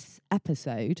to this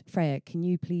episode. Freya, can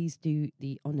you please do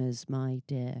the honours, my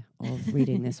dear, of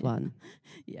reading this one?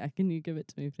 Yeah, can you give it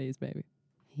to me, please, baby?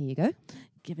 Here you go.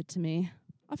 Give it to me.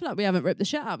 I feel like we haven't ripped the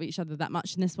shit out of each other that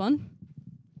much in this one.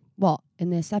 What, in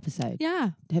this episode?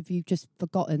 Yeah. Have you just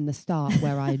forgotten the start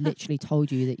where I literally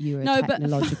told you that you were a No, but-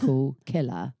 technological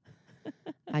killer?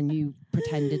 And you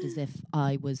pretended as if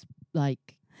I was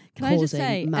like Can I just causing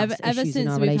say, mass ever issues in since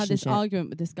our we've had this relationship. argument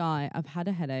with this guy, I've had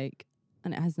a headache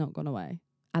and it has not gone away.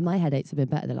 And my headaches have been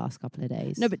better the last couple of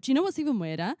days. No, but do you know what's even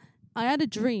weirder? I had a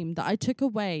dream that I took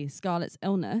away Scarlett's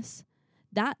illness.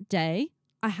 That day,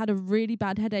 I had a really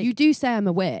bad headache. You do say I'm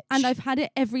a witch. And I've had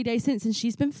it every day since, and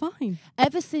she's been fine.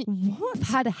 ever since What? you've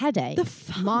had a headache. The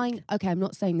fuck? Mine, okay, I'm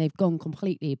not saying they've gone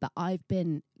completely, but I've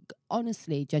been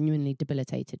honestly, genuinely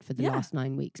debilitated for the Yeah. last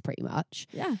 9 weeks, pretty much.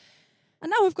 Yeah. And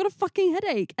now I've got a fucking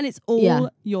headache, and it's all Yeah.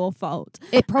 your fault.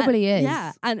 It probably is.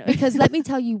 Yeah. And Because let me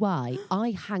tell you why.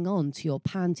 I hang on to your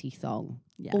panty thong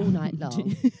Yeah. all night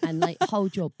long and like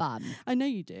hold your bum. I know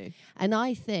you do. And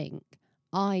I think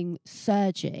I'm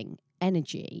surging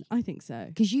energy. I think so.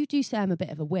 Because you do say I'm a bit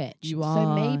of a witch. You So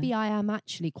are. maybe I am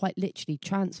actually quite literally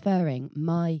transferring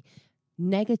my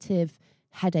negative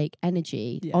headache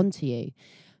energy Yeah. onto you.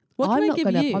 What can I'm I not give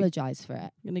going to you? apologise for it.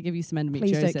 I'm going to give you some endometriosis.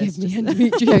 Please don't give me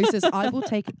just-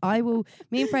 endometriosis.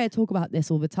 Me and Freya talk about this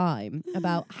all the time,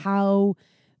 about how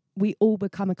we all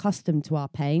become accustomed to our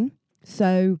pain.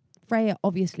 So Freya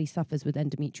obviously suffers with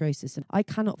endometriosis, and I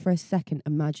cannot for a second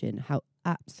imagine how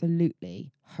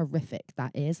absolutely horrific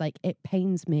that is. Like, it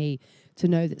pains me to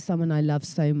know that someone I love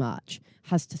so much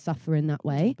has to suffer in that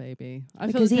way. Oh, baby. I feel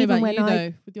Because the same even about when you, I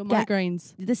though, with your get-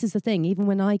 migraines. This is the thing, even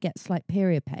when I get slight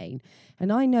period pain,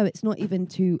 and I know it's not even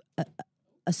to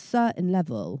a certain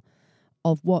level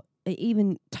of what it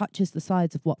even touches the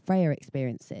sides of what Freya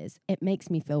experiences, it makes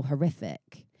me feel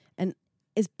horrific. And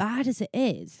as bad as it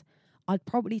is, I'd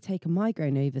probably take a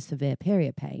migraine over severe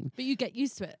period pain. But you get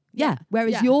used to it. Yeah.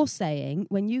 Whereas Yeah. you're saying,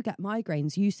 when you get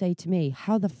migraines, you say to me,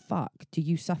 how the fuck do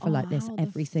you suffer like this how the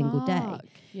every single day? fuck?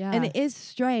 Yeah. And it is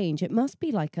strange. It must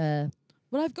be like a...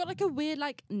 Well, I've got like a weird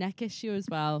like neck issue as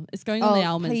well. It's going on the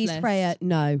almonds please, list. Freya,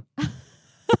 no.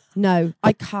 No,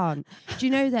 I can't. Do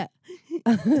you know that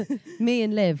me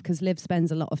and Liv, because Liv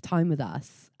spends a lot of time with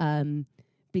us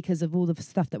because of all the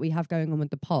stuff that we have going on with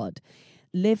the pod,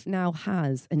 Liv now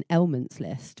has an ailments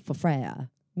list for Freya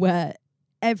where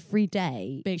every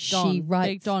day Big she Don. writes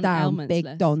Big Don down ailments Big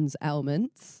list. Don's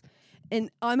ailments. And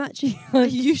I'm actually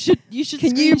like, you should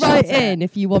can you screenshot write it. in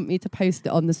if you want me to post it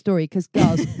on the story? Because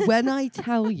girls, when I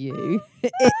tell you,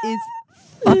 it is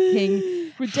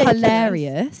fucking Ridiculous.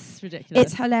 hilarious. It's ridiculous.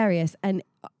 It's hilarious. And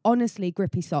honestly,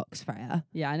 grippy socks, Freya.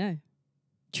 Yeah, I know.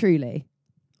 Truly.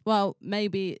 Well,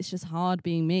 maybe it's just hard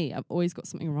being me. I've always got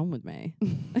something wrong with me.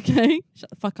 Okay? Shut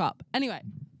the fuck up. Anyway,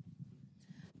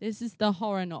 this is the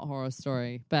horror, not horror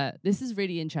story. But this is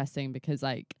really interesting because,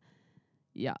 like,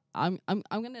 yeah, I'm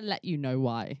going to let you know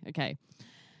why. Okay.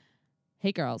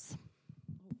 Hey, girls.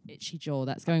 Itchy jaw.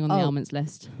 That's going on the Oh. ailments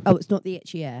list. Oh, it's not the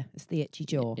itchy ear. It's the itchy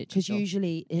jaw. Itchy Because jaw.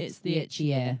 usually it's the itchy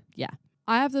ear. Yeah.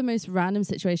 I have the most random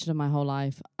situation of my whole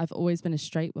life. I've always been a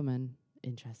straight woman.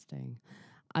 Interesting.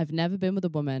 I've never been with a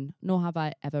woman, nor have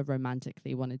I ever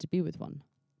romantically wanted to be with one.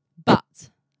 But,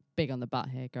 big on the butt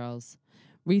here, girls.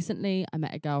 Recently, I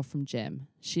met a girl from gym.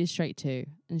 She is straight too,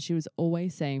 and she was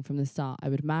always saying from the start I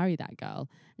would marry that girl,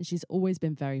 and she's always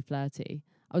been very flirty.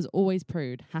 I was always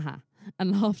prude, haha,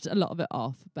 and laughed a lot of it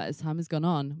off, but as time has gone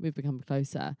on, we've become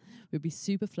closer. We'd be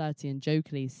super flirty and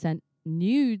jokingly sent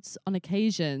nudes on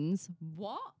occasions.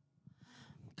 What?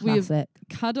 We've Classic.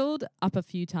 cuddled up a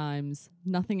few times,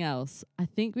 nothing else. I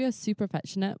think we are super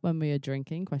affectionate when we are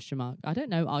drinking, ? I don't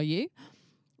know, are you?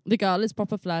 The girl is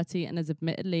proper flirty and has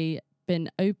admittedly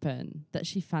been open that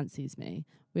she fancies me.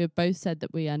 We have both said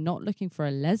that we are not looking for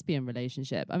a lesbian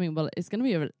relationship. I mean, well, it's going to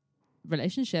be a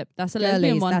relationship. That's a lesbian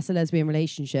Girlies, one. that's a lesbian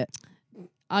relationship.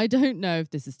 I don't know if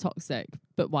this is toxic,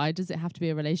 but why does it have to be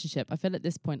a relationship? I feel at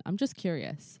this point, I'm just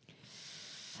curious.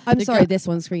 I'm The sorry, girl- this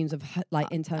one screams of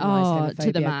internalized Oh, homophobia.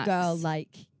 to the max. Girl, like,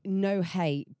 no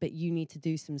hate, but you need to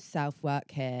do some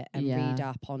self-work here and Yeah. read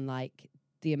up on, like,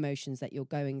 the emotions that you're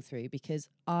going through, because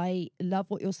I love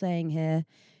what you're saying here.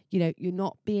 You know, you're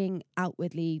not being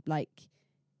outwardly, like,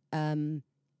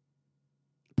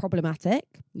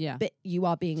 problematic, Yeah. but you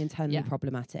are being internally Yeah.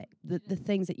 problematic. The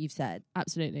things that you've said.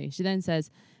 Absolutely. She then says,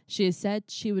 she has said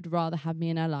she would rather have me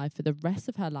in her life for the rest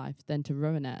of her life than to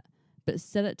ruin it, but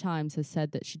still at times has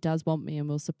said that she does want me and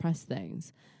will suppress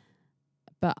things.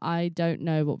 But I don't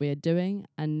know what we are doing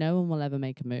and no one will ever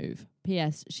make a move.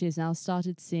 P.S. She has now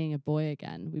started seeing a boy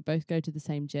again. We both go to the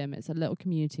same gym. It's a little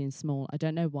community and small. I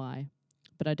don't know why,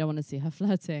 but I don't want to see her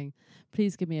flirting.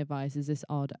 Please give me advice. Is this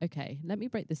odd? Okay, let me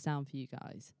break this down for you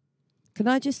guys. Can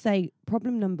I just say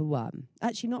problem number one?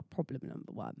 Actually, not problem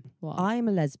number one. What? I'm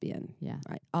a lesbian. Yeah.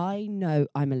 Right. I know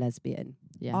I'm a lesbian.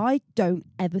 Yeah. I don't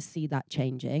ever see that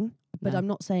changing, but No. I'm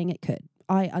not saying it could.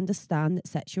 I understand that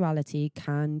sexuality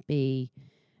can be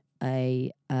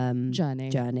a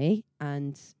Journey.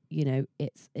 and you know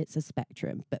it's a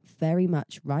spectrum, but very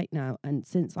much right now, and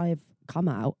since I have come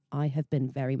out, I have been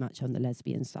very much on the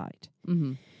lesbian side.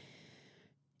 Mm-hmm.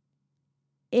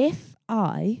 If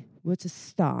I were to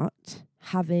start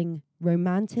having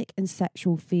romantic and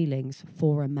sexual feelings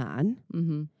for a man,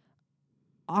 Mm-hmm.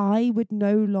 I would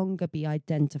no longer be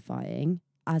identifying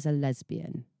as a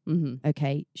lesbian. Mm-hmm.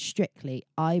 Okay, strictly,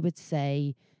 I would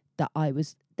say that I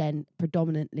was then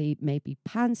predominantly maybe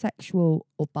pansexual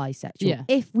or bisexual. Yeah.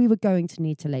 If we were going to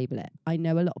need to label it. I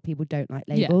know a lot of people don't like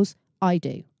Yeah. labels. I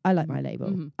do. I like my label.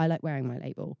 Mhm. I like wearing my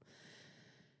label.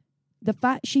 The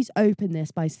fact she's opened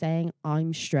this by saying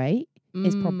I'm straight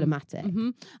is problematic.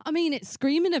 Mm-hmm. I mean, it's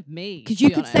screaming of me. 'Cause to you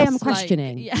be could say I'm honest.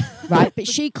 questioning. Yeah. Right? But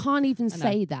she can't even I know.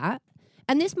 say that.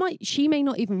 And she may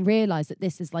not even realise that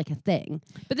this is like a thing.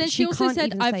 But then But she she also can't said,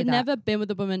 even say I've that. never been with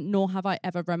a woman, nor have I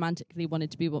ever romantically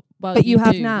wanted to be with. Well, But you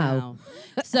have do now.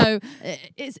 So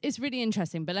it's really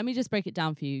interesting. But let me just break it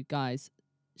down for you guys.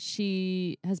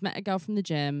 She has met a girl from the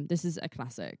gym. This is a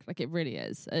classic. Like, it really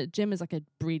is. A gym is like a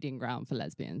breeding ground for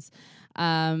lesbians.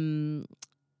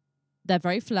 They're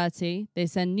very flirty. They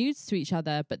send nudes to each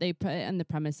other, but they put it on the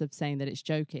premise of saying that it's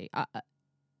jokey.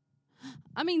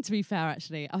 I mean, to be fair,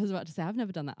 actually, I was about to say, I've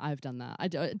never done that. I've done that. I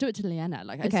do it to Leanna.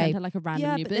 Like, I Okay. sent her like a random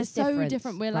Yeah, nude, but but it's there's so difference,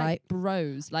 different. We're right? like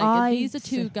bros. Like, I these are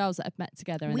two s- girls that have met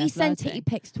together and We they're send flirting. titty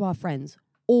pics to our friends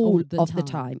all the of the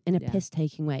time. time in a Yeah.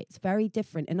 piss-taking way. It's very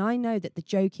different. And I know that the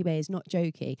jokey way is not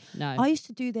jokey. No. I used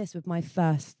to do this with my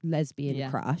first lesbian Yeah.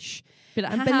 crush. Be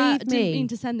like, and haha, believe didn't me- mean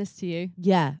to send this to you.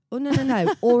 Yeah. Oh,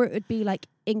 no. Or it would be like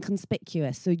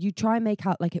inconspicuous. So you try and make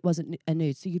out like it wasn't a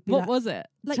nude. So you'd be What was it?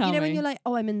 like, Tell you know, me. when you're like,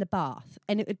 oh, I'm in the bath.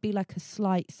 And it would be like a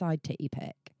slight side titty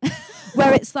pic.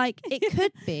 Where it's like, it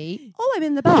could be, oh, I'm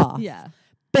in the bath. Yeah.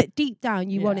 But deep down,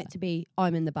 you want Yeah. it to be,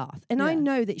 I'm in the bath. And I Yeah.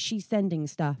 know that she's sending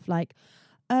stuff like,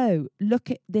 oh,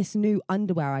 look at this new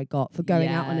underwear I got for going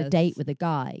out on a date Yes. with a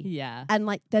guy. Yeah. And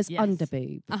like, there's Yes.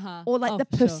 underboob. Uh-huh. Or like Oh, the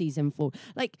for sure. pussy's in full.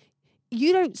 Like,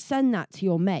 you don't send that to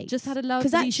your mate. Just had a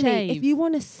Because lovely actually, shave. if you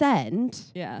want to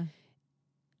send Yeah.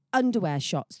 underwear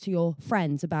shots to your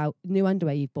friends about new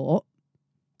underwear you've bought,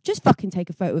 just fucking take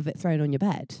a photo of it thrown on your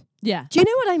bed. Yeah. Do you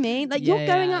know what I mean? Like, you're Yeah,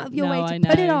 going yeah. out of your No, way I to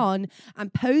put it know. on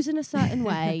and pose in a certain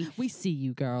way. We see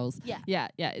you girls. Yeah. Yeah,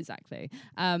 exactly.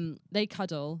 They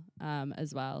cuddle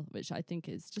as well, which I think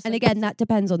is just And like, again, that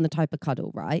depends on the type of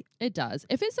cuddle, right? it does.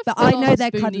 If it's a But I full-on know they're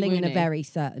spoony cuddling in a woony, very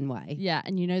certain way. Yeah,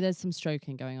 and you know there's some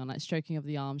stroking going on, like stroking of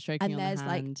the arm, stroking And on there's the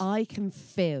like, hand. I can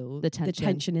feel The the tension.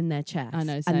 tension in their chest I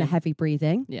know, and the same. heavy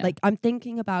breathing. Yeah. Like, I'm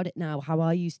thinking about it now, how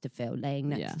I used to feel laying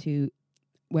next Yeah. to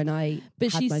when I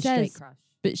But had she my says- straight crush.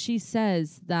 But she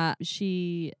says that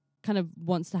she kind of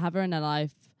wants to have her in her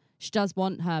life. She does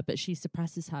want her, but she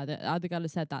suppresses her. The other girl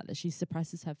has said that she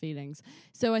suppresses her feelings.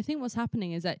 So I think what's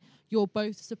happening is that you're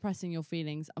both suppressing your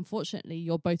feelings. Unfortunately,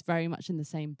 you're both very much in the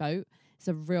same boat. It's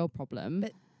a real problem.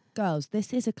 But girls,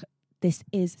 this is a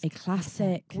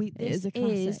classic. It is a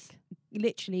classic.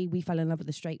 Literally, we fell in love with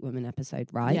the straight woman episode,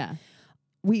 right? Yeah.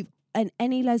 And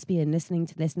any lesbian listening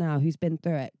to this now who's been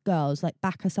through it, girls, like,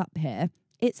 back us up here.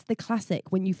 It's the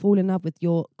classic when you fall in love with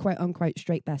your quote unquote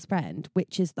straight best friend,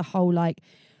 which is the whole like,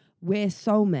 we're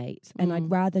soulmates, and I'd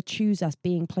rather choose us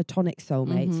being platonic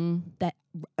soulmates that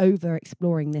over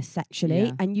exploring this sexually.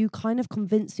 Yeah. And you kind of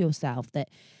convince yourself that,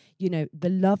 you know, the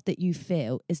love that you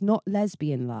feel is not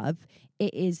lesbian love.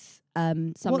 It is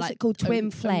what's it called? Twin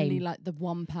flame. Only like the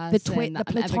one person. The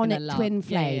platonic twin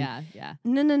flame. Yeah.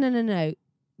 No.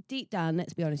 Deep down,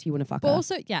 let's be honest, you want to fuck But her.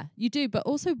 also, yeah, you do. But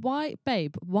also, why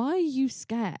are you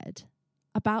scared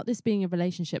about this being a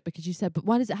relationship? Because you said, but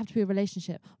why does it have to be a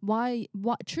relationship? Why?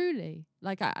 What? Truly?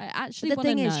 Like, I actually want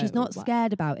to know. The thing is, she's not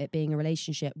scared about it being a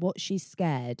relationship. What she's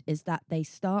scared is that they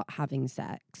start having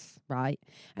sex, right?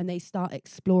 And they start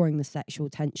exploring the sexual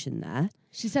tension there.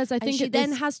 She says, I think she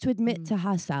then has to admit to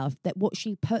herself that what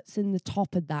she puts in the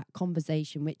top of that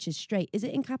conversation, which is straight, is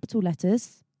it in capital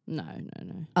letters? No.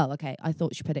 Oh, okay. I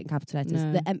thought she put it in capital letters.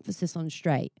 No. The emphasis on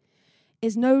straight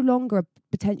is no longer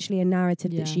potentially a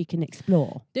narrative that she can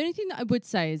explore. The only thing that I would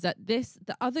say is that the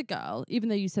other girl, even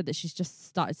though you said that she's just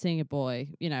started seeing a boy,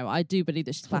 you know, I do believe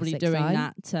that she's Classic probably doing sign.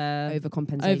 that to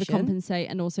overcompensate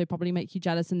and also probably make you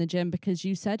jealous in the gym, because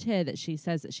you said here that she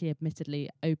says that she admittedly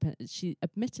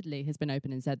has been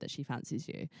open and said that she fancies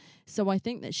you. So I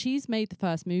think that she's made the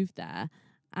first move there,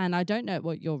 and I don't know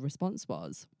what your response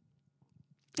was.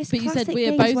 But you said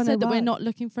we both said that we're not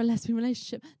looking for a lesbian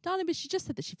relationship. Darling, but she just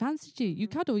said that she fancied you. You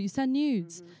cuddle, you send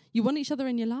nudes. You want each other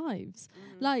in your lives.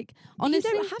 Like,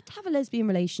 honestly. You don't have to have a lesbian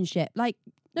relationship. Like,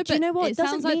 no, do you know what? It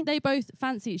sounds like they both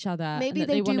fancy each other. Maybe and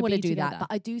they do want to do together. that, but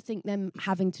I do think them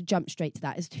having to jump straight to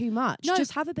that is too much. No.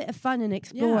 Just have a bit of fun and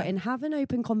explore it and have an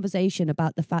open conversation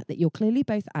about the fact that you're clearly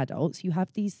both adults. You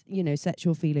have these, you know,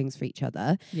 sexual feelings for each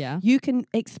other. Yeah. You can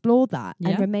explore that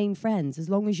and remain friends as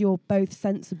long as you're both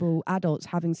sensible adults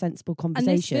having sensible conversations.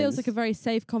 And this feels like a very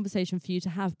safe conversation for you to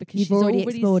have, because You've she's already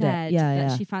explored said it.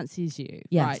 that she fancies you.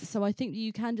 Yes. Right. So I think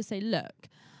you can just say, look,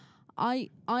 I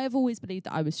have always believed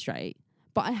that I was straight,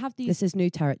 but I have these. This is new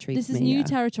territory. This is new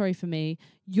territory for me.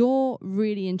 You're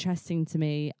really interesting to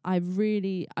me. I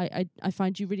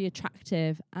find you really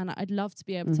attractive, and I'd love to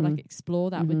be able to like explore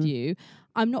that with you.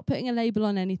 I'm not putting a label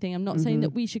on anything. I'm not saying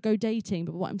that we should go dating,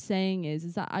 but what I'm saying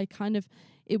is that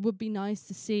it would be nice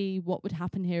to see what would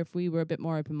happen here if we were a bit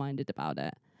more open-minded about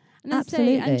it. And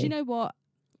Absolutely. and you know what?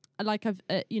 Like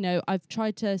I've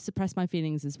tried to suppress my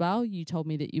feelings as well. You told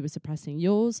me that you were suppressing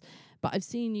yours, but I've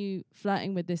seen you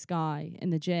flirting with this guy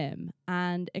in the gym,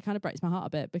 and it kind of breaks my heart a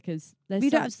bit, because you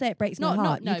don't have to say it breaks my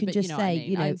heart. You can just say,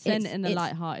 you know, I'm saying it in a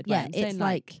light-hearted way. Yeah, it's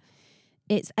like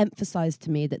it's emphasised to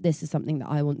me that this is something that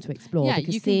I want to explore,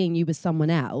 because seeing you with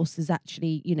someone else is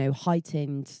actually, you know,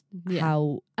 heightened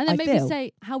how and then I maybe feel.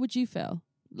 Say, how would you feel?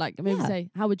 Like maybe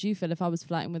say, how would you feel if I was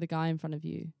flirting with a guy in front of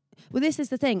you? Well, this is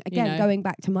the thing. Again, going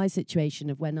back to my situation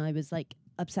of when I was like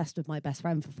obsessed with my best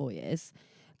friend for 4 years,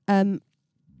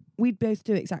 we'd both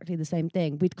do exactly the same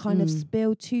thing. We'd kind of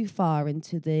spill too far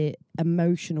into the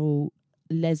emotional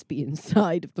lesbian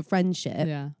side of the friendship.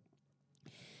 Yeah.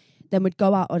 Then we'd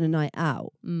go out on a night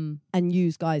out and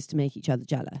use guys to make each other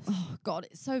jealous. Oh God,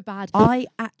 it's so bad. I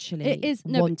actually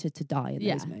wanted to die in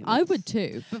those moments. I would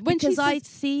too. But when because I'd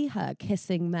see her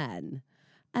kissing men,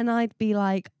 and I'd be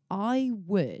like, I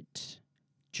would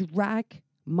drag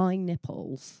my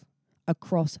nipples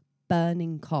across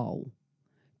burning coal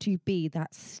to be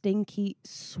that stinky,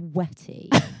 sweaty,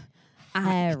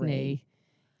 hairy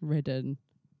ridden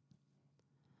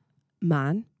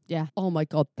man. Yeah. Oh my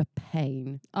God, the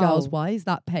pain. Girls, why is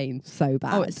that pain so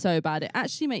bad? Oh, it's so bad. It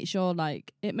actually makes your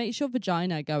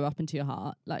vagina go up into your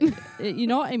heart. Like, you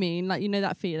know what I mean? Like, you know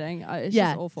that feeling? It's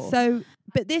just awful. So,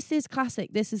 but this is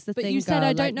classic. This is the thing. But you said,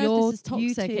 I don't know if this is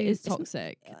toxic. It is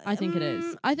toxic. I think it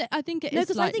is. I think it is. No,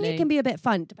 because I think it can be a bit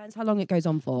fun. Depends how long it goes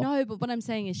on for. No, but what I'm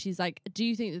saying is, she's like, do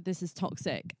you think that this is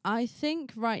toxic? I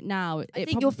think right now, I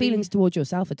think your feelings towards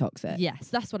yourself are toxic. Yes,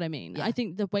 that's what I mean. Yeah. I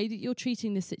think the way that you're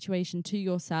treating this situation to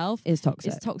yourself is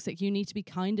toxic. It's toxic. You need to be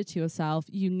kinder to yourself.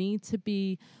 You need to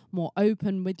be more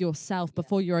open with yourself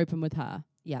before you're open with her.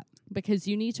 Yeah. Because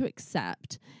you need to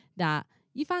accept that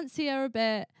you fancy her a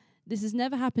bit. This has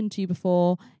never happened to you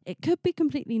before. It could be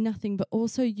completely nothing, but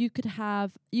also you could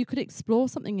explore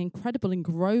something incredible and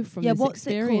grow from this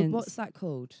experience. What's that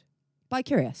called?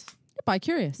 Bi-curious.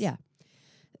 Bi-curious. Yeah.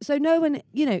 So no one,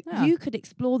 Yeah. you could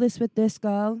explore this with this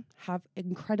girl, have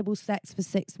incredible sex for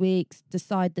 6 weeks,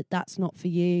 decide that that's not for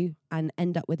you, and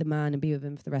end up with a man and be with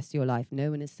him for the rest of your life. No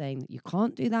one is saying that you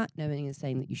can't do that. No one is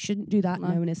saying that you shouldn't do that. No.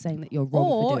 No one is saying that you're wrong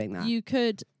for doing that. You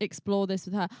could explore this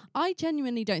with her. I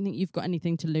genuinely don't think you've got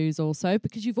anything to lose also,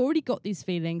 because you've already got these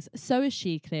feelings. So is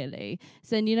she, clearly.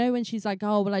 So then, when she's like,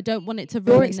 oh, well, I don't want it to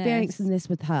ruin You're experiencing this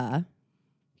with her.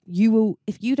 You will,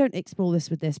 if you don't explore this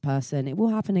with this person, it will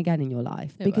happen again in your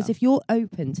life. It Because will. if you're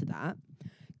open to that,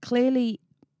 clearly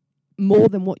more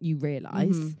than what you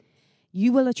realize,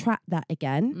 you will attract that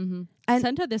again. Mm-hmm. And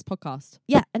send her this podcast.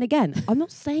 yeah, and again, I'm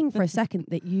not saying for a second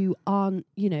that you aren't,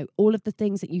 all of the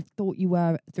things that you thought you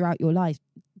were throughout your life.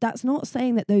 That's not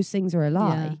saying that those things are a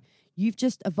lie. Yeah. You've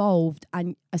just evolved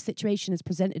and a situation has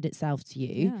presented itself to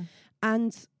you, Yeah.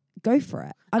 and go for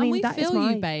it. I And mean, we that is feel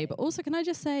my you, babe. Also, can I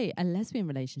just say, a lesbian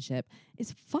relationship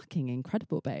is fucking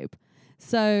incredible, babe.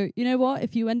 So, you know what?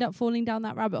 If you end up falling down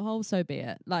that rabbit hole, so be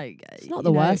it. Like, It's not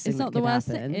the worst thing It's not that the could worst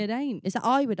happen. thing. It ain't. Is that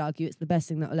I would argue it's the best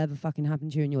thing that will ever fucking happen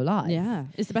to you in your life. Yeah.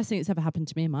 It's the best thing that's ever happened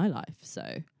to me in my life.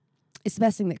 So, It's the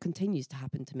best thing that continues to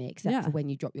happen to me, except Yeah. for when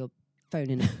you drop your phone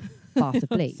in a bath of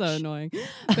bleach. so annoying.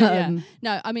 But yeah. Um,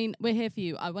 No, I mean, we're here for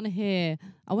you. I want to hear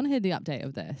the update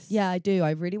of this. Yeah, I do. I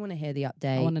really want to hear the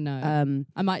update. I want to know. Um,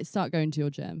 I might start going to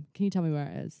your gym. Can you tell me where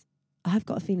it is? I've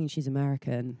got a feeling she's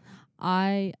American.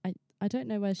 I don't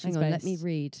know where she's Hang on, based. let me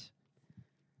read.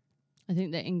 I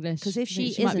think the English. Because if I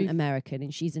think she might isn't be- American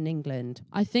and she's in England,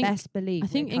 I think best believe I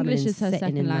think we're coming English and is her sitting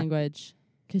second in that- language,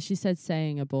 because she said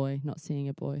saying a boy, not seeing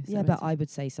a boy. So Yeah, but it's- I would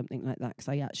say something like that because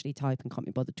I actually type and can't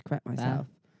be bothered to correct Fair. myself.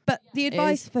 But the It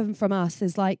advice is- from us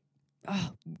is like,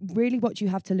 really what do you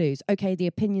have to lose? Okay, the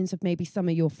opinions of maybe some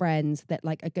of your friends that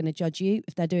like are going to judge you.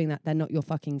 If they're doing that, they're not your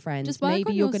fucking friends. just work maybe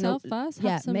on you're yourself gonna, first.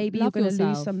 yeah, Have some, maybe you're love going to lose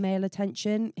yourself. some male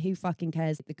attention. Who fucking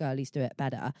cares if the girlies do it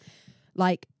better?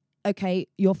 Like, okay,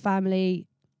 your family,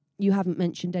 you haven't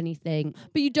mentioned anything.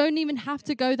 But you don't even have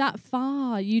to go that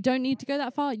far. You don't need to go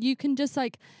that far. You can just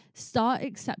like start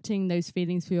accepting those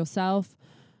feelings for yourself.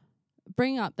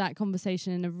 Bring up that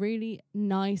conversation in a really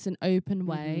nice and open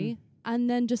way, and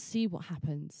then just see what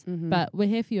happens. But we're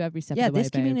here for you every step Yeah, of the way, this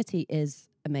babe. community is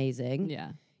amazing.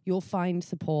 Yeah. You'll find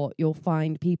support, you'll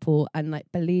find people, and like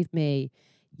believe me,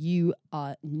 you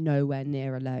are nowhere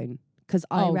near alone. Because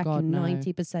I Oh, reckon God, no.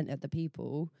 90% of the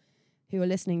people who are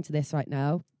listening to this right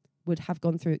now would have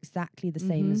gone through exactly the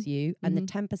same as you, and the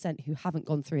 10% who haven't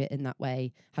gone through it in that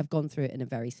way have gone through it in a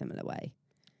very similar way.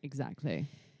 Exactly.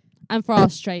 And for our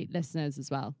straight listeners as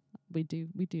well, we do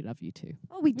love you too.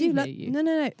 Oh, we do. hear you.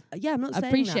 No. Yeah, I'm not saying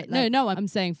Appreciate. that. No, I'm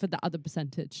saying for the other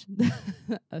percentage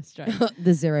of straight.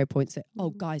 The 0.6. Oh,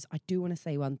 guys, I do want to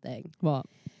say one thing. What?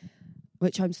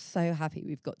 Which I'm so happy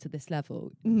we've got to this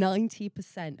level.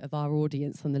 90% of our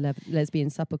audience on the Lesbian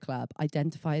Supper Club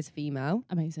identify as female.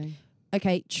 Amazing.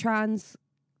 Okay, trans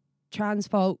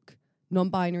folk,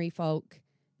 non-binary folk,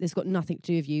 this got nothing to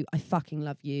do with you. I fucking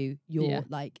love you. You're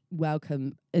like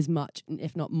welcome as much,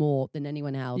 if not more, than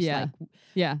anyone else. Yeah. Like,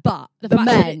 Yeah. but The the fact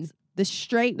that men, the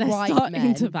straight They're white starting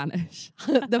men, to vanish.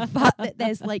 the fact that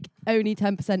there's like only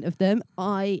 10% of them,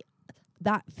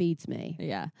 that feeds me.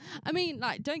 Yeah. I mean,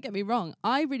 like, don't get me wrong.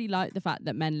 I really like the fact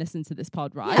that men listen to this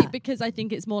pod, right? Yeah. Because I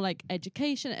think it's more like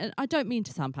education. And I don't mean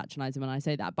to sound patronizing when I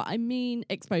say that, but I mean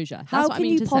exposure. That's How what I can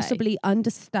mean you to say. possibly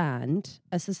understand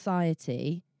a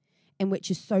society in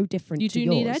which is so different You to do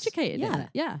yours? need educated in Yeah. it.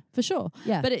 Yeah, for sure.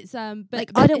 Yeah. But it's but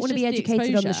Like, but I don't it's want to be just the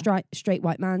educated on the exposure. straight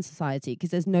white man society because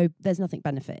there's nothing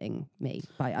benefiting me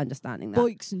by understanding that.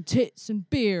 Bikes and tits and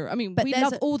beer. I mean, But we there's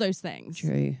love a- all those things.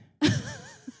 True.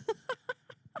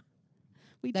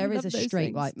 We do There is love a those straight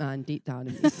things. white man deep down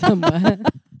in me somewhere.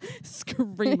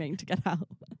 screaming to get out.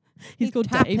 He's called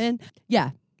Dave. tapping.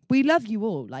 Yeah. We love you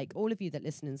all, like all of you that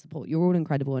listen and support. You're all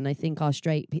incredible, and I think our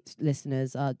straight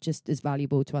listeners are just as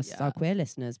valuable to us as Yeah. our queer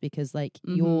listeners because, like,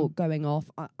 you're going off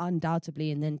undoubtedly,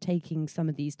 and then taking some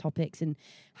of these topics and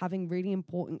having really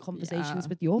important conversations Yeah.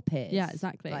 with your peers. Yeah,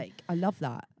 exactly. Like, I love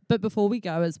that. But before we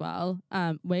go as well,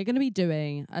 we're going to be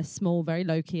doing a small, very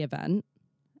low-key event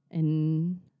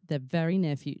in the very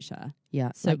near future.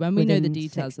 Yeah. So when we know the within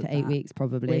details 6 of to 8 that, weeks,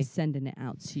 probably. we're sending it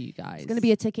out to you guys. It's going to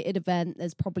be a ticketed event.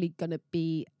 There's probably going to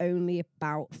be only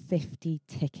about 50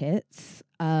 tickets.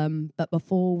 But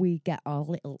before we get our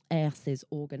little asses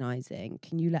organising,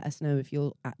 can you let us know if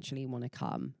you'll actually want to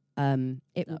come?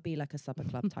 It will be like a supper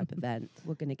club type event.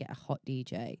 We're going to get a hot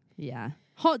DJ. Yeah.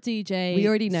 Hot DJ. We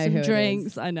already know some who it drinks.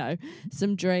 is. I know.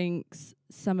 Some drinks.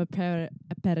 Some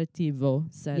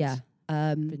aperitivo, said Yeah.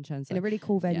 Vincenzo. In a really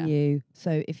cool venue.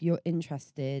 So if you're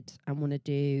interested and want to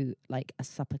do like a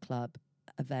supper club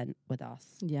event with us,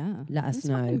 Yeah. let us Let's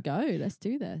know. fucking go. Let's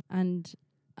do this. And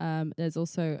There's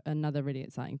also another really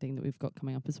exciting thing that we've got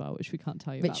coming up as well, which we can't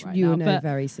tell you Which about right you now. will know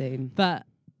very soon. But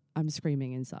I'm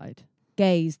screaming inside.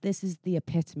 Gays, this is the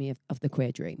epitome of the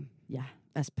queer dream. Yeah.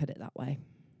 Let's put it that way.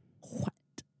 What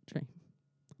dream?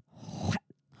 What?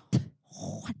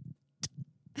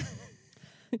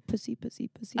 Pussy, pussy,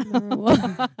 pussy,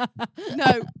 marijuana.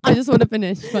 No, I just want to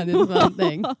finish by this one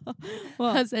thing.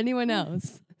 What? Has anyone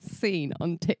else seen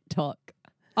on TikTok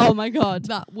Oh my God.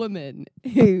 that woman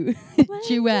who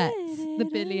duets the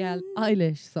Billie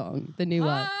Eilish song, the new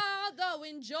one? Although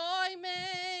enjoyment,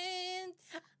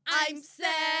 I'm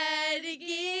sad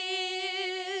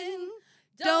again.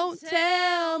 Don't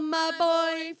tell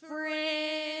my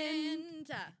boyfriend.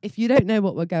 If you don't know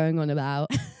what we're going on about,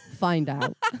 find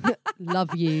out.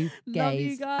 Love you, Love you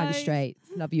gays and guys. straights.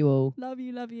 Love you all. Love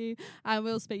you, love you. And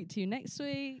we'll speak to you next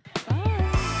week. Bye.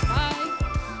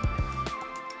 Bye.